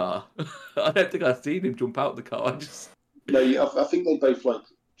out of the car? I don't think I've seen him jump out of the car. No, I think they both like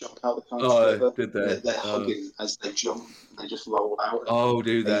jump out the car Oh, together. did they? They're hugging as they jump. And they just roll out. Oh,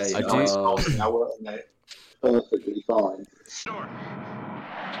 do they? I do. Nice half an hour, and they're perfectly fine. Door.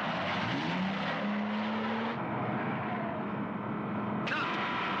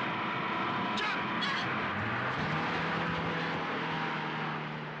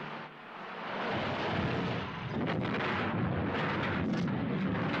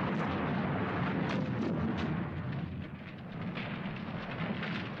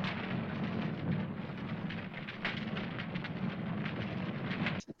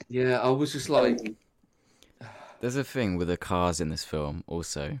 Yeah, I was just like, There's a thing with the cars in this film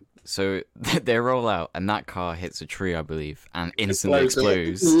also. So they roll out, and that car hits a tree, I believe, and instantly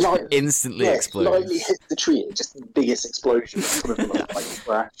explodes. Instantly explodes. Lightly hit the tree. Just the biggest explosion. Sort of like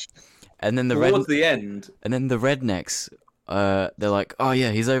crash. And then towards the end. And then the rednecks, they're like, "Oh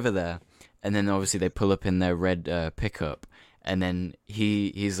yeah, he's over there." And then obviously they pull up in their red pickup, and then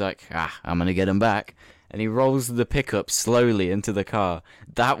he's like, "I'm gonna get him back." And he rolls the pickup slowly into the car.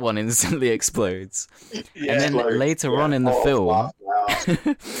 That one instantly explodes. Yeah, and then later on in the film, Wow.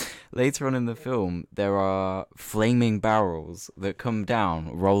 later on in the film, there are flaming barrels that come down,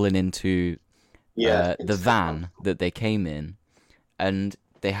 rolling into the van that they came in, and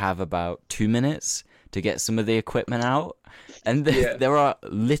they have about 2 minutes to get some of the equipment out. And there are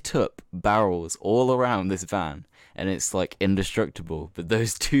lit up barrels all around this van, and it's like indestructible. But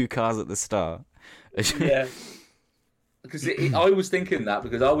those two cars at the start. Yeah. Because I was thinking that,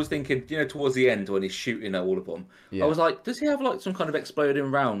 because I was thinking, towards the end when he's shooting at all of them, I was like, does he have like some kind of exploding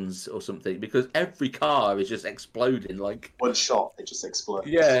rounds or something? Because every car is just exploding, like One shot, it just explodes.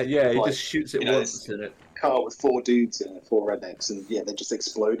 Yeah, he just shoots it once in it. Car with 4 dudes in it, 4 rednecks, and they're just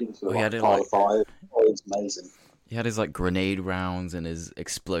exploding for he had it, pile like- of fire. Oh, it's amazing. He had his like grenade rounds and his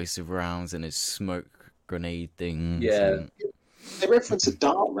explosive rounds and his smoke grenade things. Yeah. and- They reference a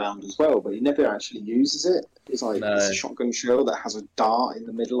dart round as well, but he never actually uses it. It's like it's a shotgun shell that has a dart in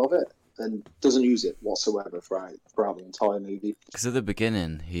the middle of it and doesn't use it whatsoever throughout the entire movie. Because at the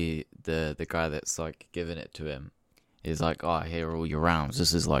beginning, the guy that's like giving it to him is like, "Oh, here are all your rounds.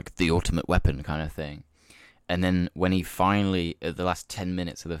 This is like the ultimate weapon kind of thing." And then when he finally, at the last 10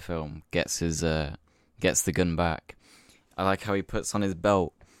 minutes of the film, gets the gun back, I like how he puts on his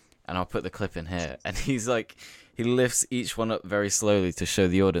belt, and I'll put the clip in here, and he's like, he lifts each one up very slowly to show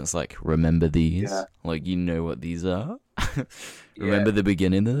the audience, like, remember these? Yeah. Like, you know what these are? Remember the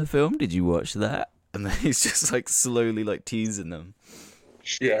beginning of the film? Did you watch that? And then he's just like slowly like teasing them.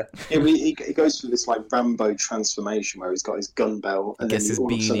 Yeah. He goes through this like Rambo transformation where he's got his gun belt and Gets then his all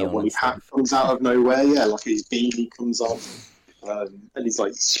of a beanie sudden on his hat and stuff. comes out of nowhere. Yeah, like his beanie comes off, and his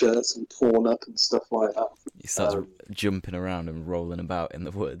like shirt's all torn up and stuff like that. He starts jumping around and rolling about in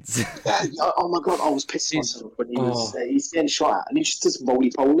the woods. Yeah, oh my god, I was pissing myself when he's getting shot at, and he just does roly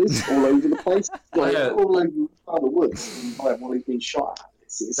polies all over the place, like all over the woods while he's being shot at.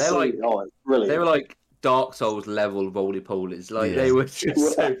 It's They're so, like- brilliant. They were like Dark Souls level roly polies. Like they were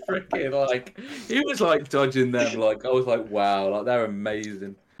just so freaking like he was like dodging them. Like I was like, wow, like they're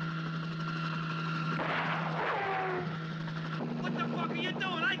amazing. What the fuck are you doing?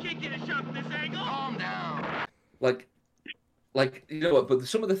 I can't get a shot from this angle. Calm down. Like you know what? But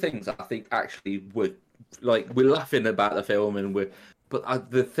some of the things I think actually were like we're laughing about the film but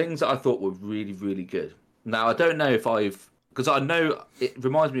the things that I thought were really really good. Now I don't know if because I know it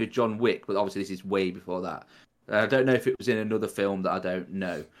reminds me of John Wick, but obviously this is way before that. I don't know if it was in another film that I don't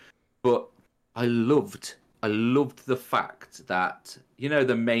know, but I loved the fact that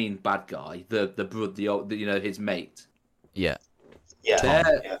the main bad guy, the brother, his mate. Yeah.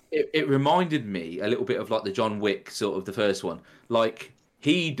 It reminded me a little bit of like the John Wick sort of the first one. Like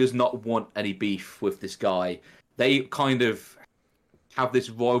he does not want any beef with this guy. They kind of have this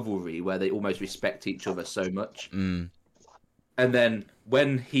rivalry where they almost respect each other so much. Mm. And then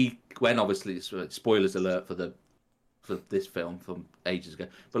when obviously spoilers alert for this film from ages ago,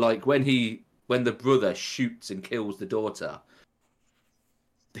 but like when the brother shoots and kills the daughter,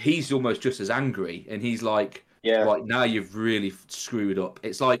 he's almost just as angry, and he's like, right now you've really screwed up.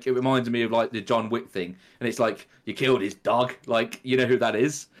 It's like it reminds me of like the John Wick thing, and it's like you killed his dog, like you know who that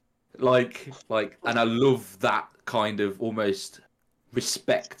is, like, and I love that kind of almost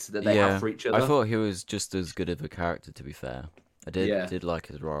respect that they have for each other. I thought he was just as good of a character, to be fair. I did like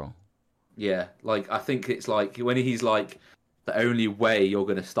his role. Yeah, like I think it's like when he's like, the only way you're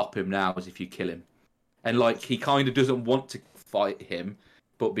going to stop him now is if you kill him, and like he kind of doesn't want to fight him,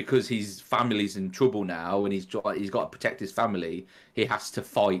 but because his family's in trouble now and he's got to protect his family, he has to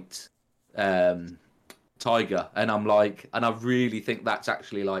fight Tiger. And I'm like, and I really think that's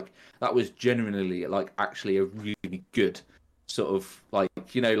actually like that was genuinely like actually a really good sort of like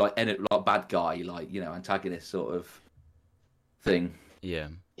like bad guy, like antagonist sort of thing. Yeah.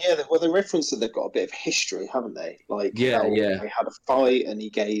 Yeah, well, they reference that they've got a bit of history, haven't they? Like, Yeah, how yeah. they had a fight and he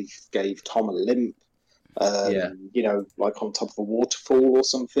gave Tom a limp, like on top of a waterfall or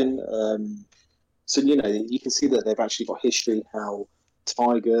something. So, you can see that they've actually got history, how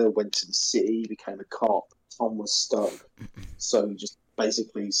Tiger went to the city, became a cop, Tom was stuck, so he just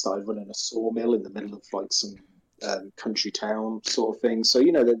basically started running a sawmill in the middle of, like, some country town sort of thing. So,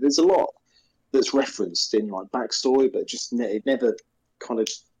 there's a lot that's referenced in, like, backstory, but just it never kind of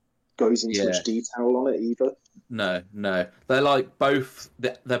goes into much detail on it either. No, they're like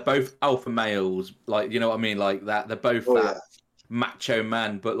they're both alpha males, like, you know what I mean, like that. They're both macho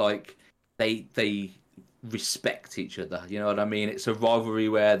man, but like they respect each other. You know what I mean? It's a rivalry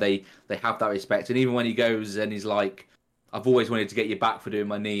where they have that respect. And even when he goes and he's like, "I've always wanted to get you back for doing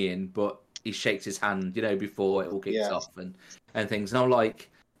my knee in," but he shakes his hand, before it all kicks off and things. And I'm like,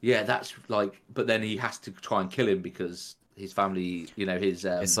 yeah, that's like, but then he has to try and kill him because his family, his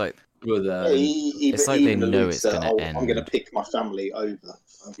it's like brother. It's like they know it's going to end. I'm going to pick my family over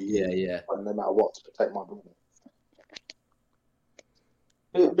you. Yeah. No matter what, to protect my brother.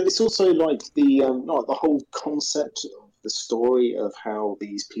 But it's also like the whole concept of the story of how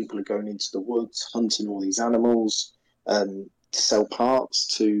these people are going into the woods, hunting all these animals, to sell parts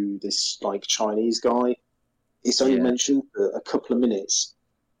to this like Chinese guy. It's only mentioned for a couple of minutes.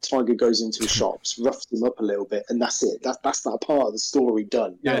 Tiger goes into the shops, roughs him up a little bit, and that's it. That's that part of the story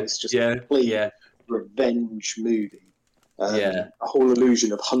done. Now it's just a complete revenge movie. A whole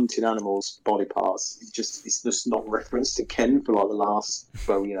illusion of hunting animals, body parts. It's just not referenced to Ken for like the last,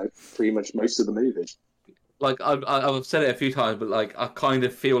 pretty much most of the movie. Like I've said it a few times, but like I kind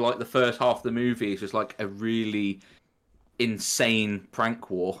of feel like the first half of the movie is just like a really insane prank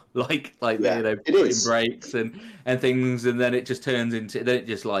war, like putting breaks and things, and then it just turns into they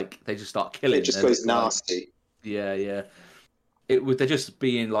just start killing. It just goes nasty. They're just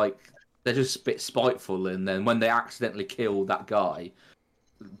being like they're just a bit spiteful, and then when they accidentally kill that guy,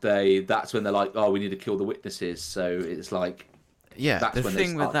 that's when they're like, oh, we need to kill the witnesses. So it's like that's the when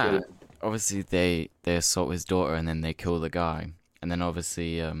thing with that killing. Obviously they assault his daughter and then they kill the guy, and then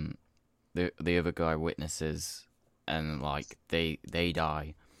obviously the other guy witnesses. And like they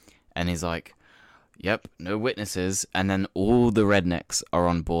die, and he's like, "Yep, no witnesses." And then all the rednecks are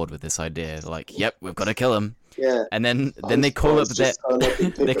on board with this idea. They're like, "Yep, we've got to kill him." Yeah. And then they call up their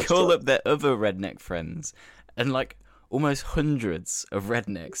other redneck friends, and like almost hundreds of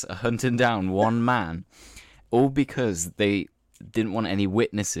rednecks are hunting down one man, all because they didn't want any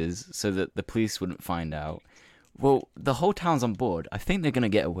witnesses so that the police wouldn't find out. Well, the whole town's on board. I think they're gonna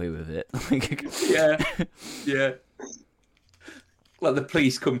get away with it. Yeah. Like the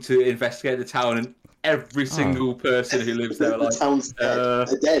police come to investigate the town, and every single person who lives there, are like, the town's dead.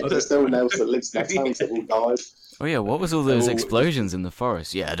 They're dead. There's no one else that lives in that town that all died. Oh yeah, what was all those explosions in the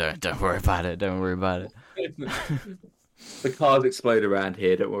forest? Yeah, don't worry about it. Don't worry about it. The cars explode around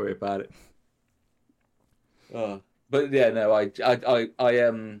here. Don't worry about it. But yeah, no, I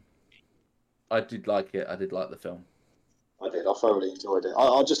did like it. I did like the film. I did. I thoroughly enjoyed it.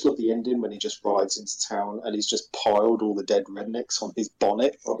 I just love the ending when he just rides into town and he's just piled all the dead rednecks on his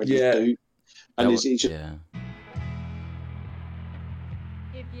bonnet or in his boot. And he's just... Yeah.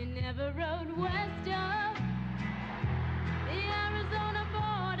 If you never rode west of the Arizona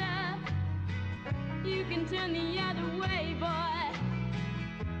border, you can turn the other way, boy,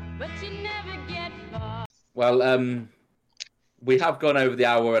 but you never get far. Well, we have gone over the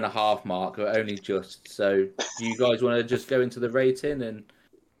hour and a half mark, or only just. So, do you guys want to just go into the rating and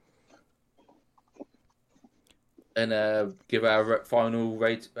give our final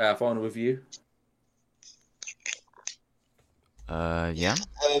review? Yeah. Yeah.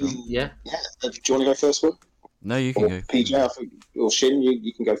 Yeah. Do you want to go first, Will? No, you can go. PJ, I think, or Shin,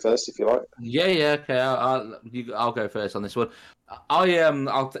 you can go first if you like. Yeah. Okay, I'll go first on this one. I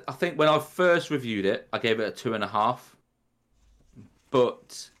think when I first reviewed it, I gave it a 2.5.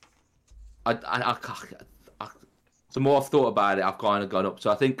 But the more I've thought about it, I've kind of gone up. So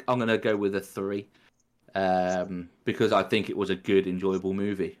I think I'm going to go with a 3, because I think it was a good, enjoyable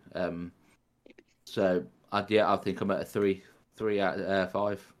movie. So I think I'm at a 3 3 out of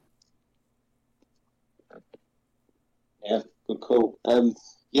 5. Yeah, good call.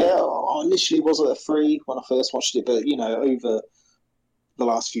 Yeah, I initially was at a 3 when I first watched it, but over the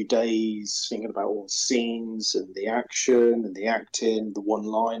last few days, thinking about all the scenes and the action and the acting, the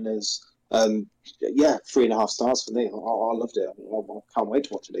one-liners, yeah, 3.5 stars for me. I loved it. I can't wait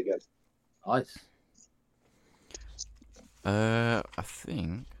to watch it again. Nice. I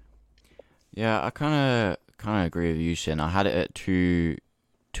think, yeah, I kind of agree with you, Shin. I had it at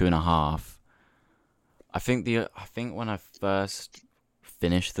 2.5. I think when I first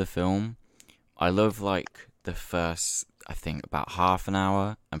finished the film, I love like the first, I think about half an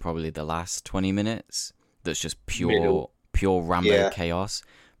hour and probably the last 20 minutes. That's just pure Rambo chaos.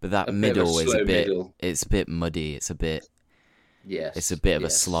 But that middle is a bit, it's a bit muddy. It's a bit of a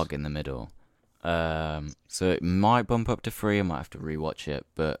slog in the middle. So it might bump up to 3. I might have to rewatch it,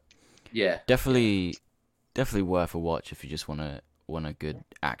 but yeah, definitely worth a watch if you just want a good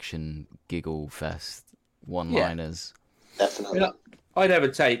action giggle fest one-liners. Yeah, definitely. I never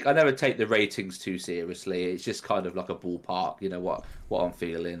take the ratings too seriously. It's just kind of like a ballpark, what I'm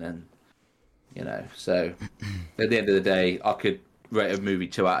feeling, and so at the end of the day, I could rate a movie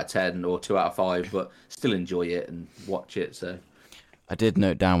 2 out of 10 or 2 out of 5, but still enjoy it and watch it. So I did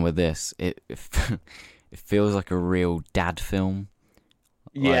note down with this, it feels like a real dad film.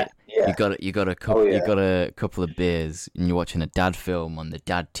 Yeah, You got a couple of beers and you're watching a dad film on the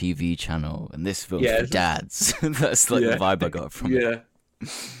dad TV channel, and this film's for dads. That's like the vibe I got from it.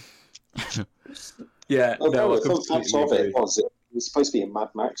 Yeah. Well, No, the fun fact of it was supposed to be a Mad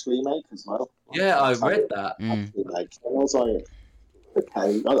Max remake as well. Yeah, I read that. Remake. And I was like,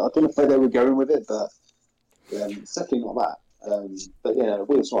 okay, I don't know where they were going with it, but it's definitely not that. But yeah,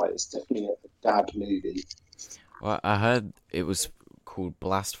 Will's right. It's definitely a dad movie. Well, I heard it was called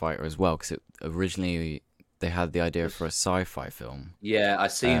BlastFighter as well, because originally they had the idea for a sci-fi film. Yeah, I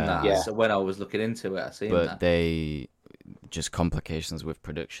seen that. Yeah. So when I was looking into it, I seen that. But they just complications with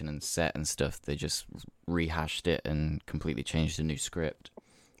production and set and stuff. They just rehashed it and completely changed the new script,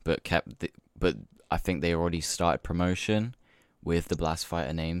 but but I think they already started promotion with the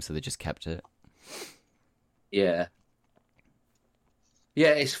BlastFighter name, so they just kept it. Yeah.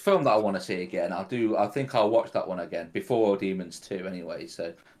 Yeah, it's a film that I want to see again. I think I'll watch that one again before Demons 2 anyway,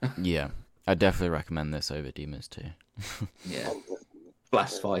 so Yeah, I definitely recommend this over Demons 2. yeah.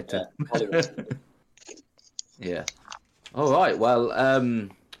 BlastFighter. Yeah. All right, well,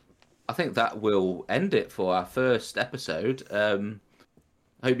 I think that will end it for our first episode. I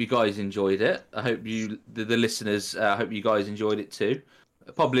hope you guys enjoyed it. I hope the listeners, I hope you guys enjoyed it too.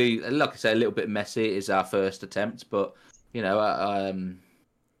 Probably, like I say, a little bit messy. It is our first attempt, but we'll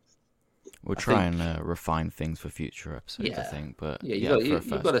try and refine things for future episodes. I think, but you've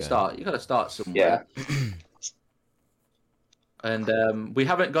got to start. You got to start somewhere. Yeah. And we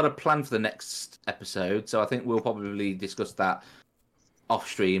haven't got a plan for the next episode, so I think we'll probably discuss that off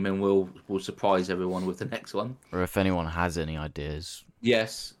stream, and we'll surprise everyone with the next one. Or if anyone has any ideas,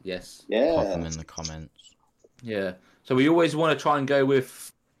 yes, pop them in the comments. Yeah. So we always want to try and go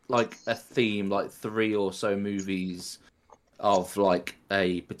with like a theme, like 3 or so movies of like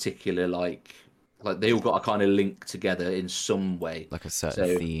a particular like they all got a kind of link together in some way, like a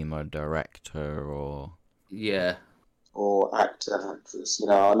certain theme or director or or actor, actress.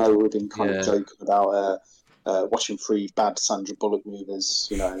 I know we've been kind of joking about watching 3 bad Sandra Bullock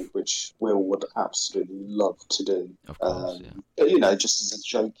movies, which Will would absolutely love to do. Of course, But just as a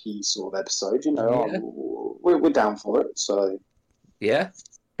jokey sort of episode, we're down for it. So yeah,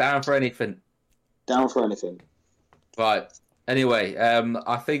 down for anything. Down for anything. Right. Anyway,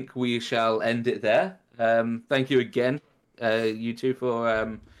 I think we shall end it there. Thank you again, you two,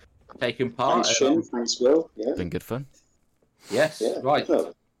 for taking part. Thanks, Shin. Thanks, Will. Yeah. Been good fun. Yes, right.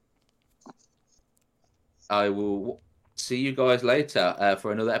 Definitely. I will see you guys later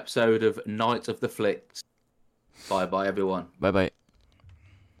for another episode of Night of the Flicks. Bye-bye, everyone. Bye-bye.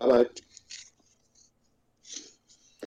 Bye-bye.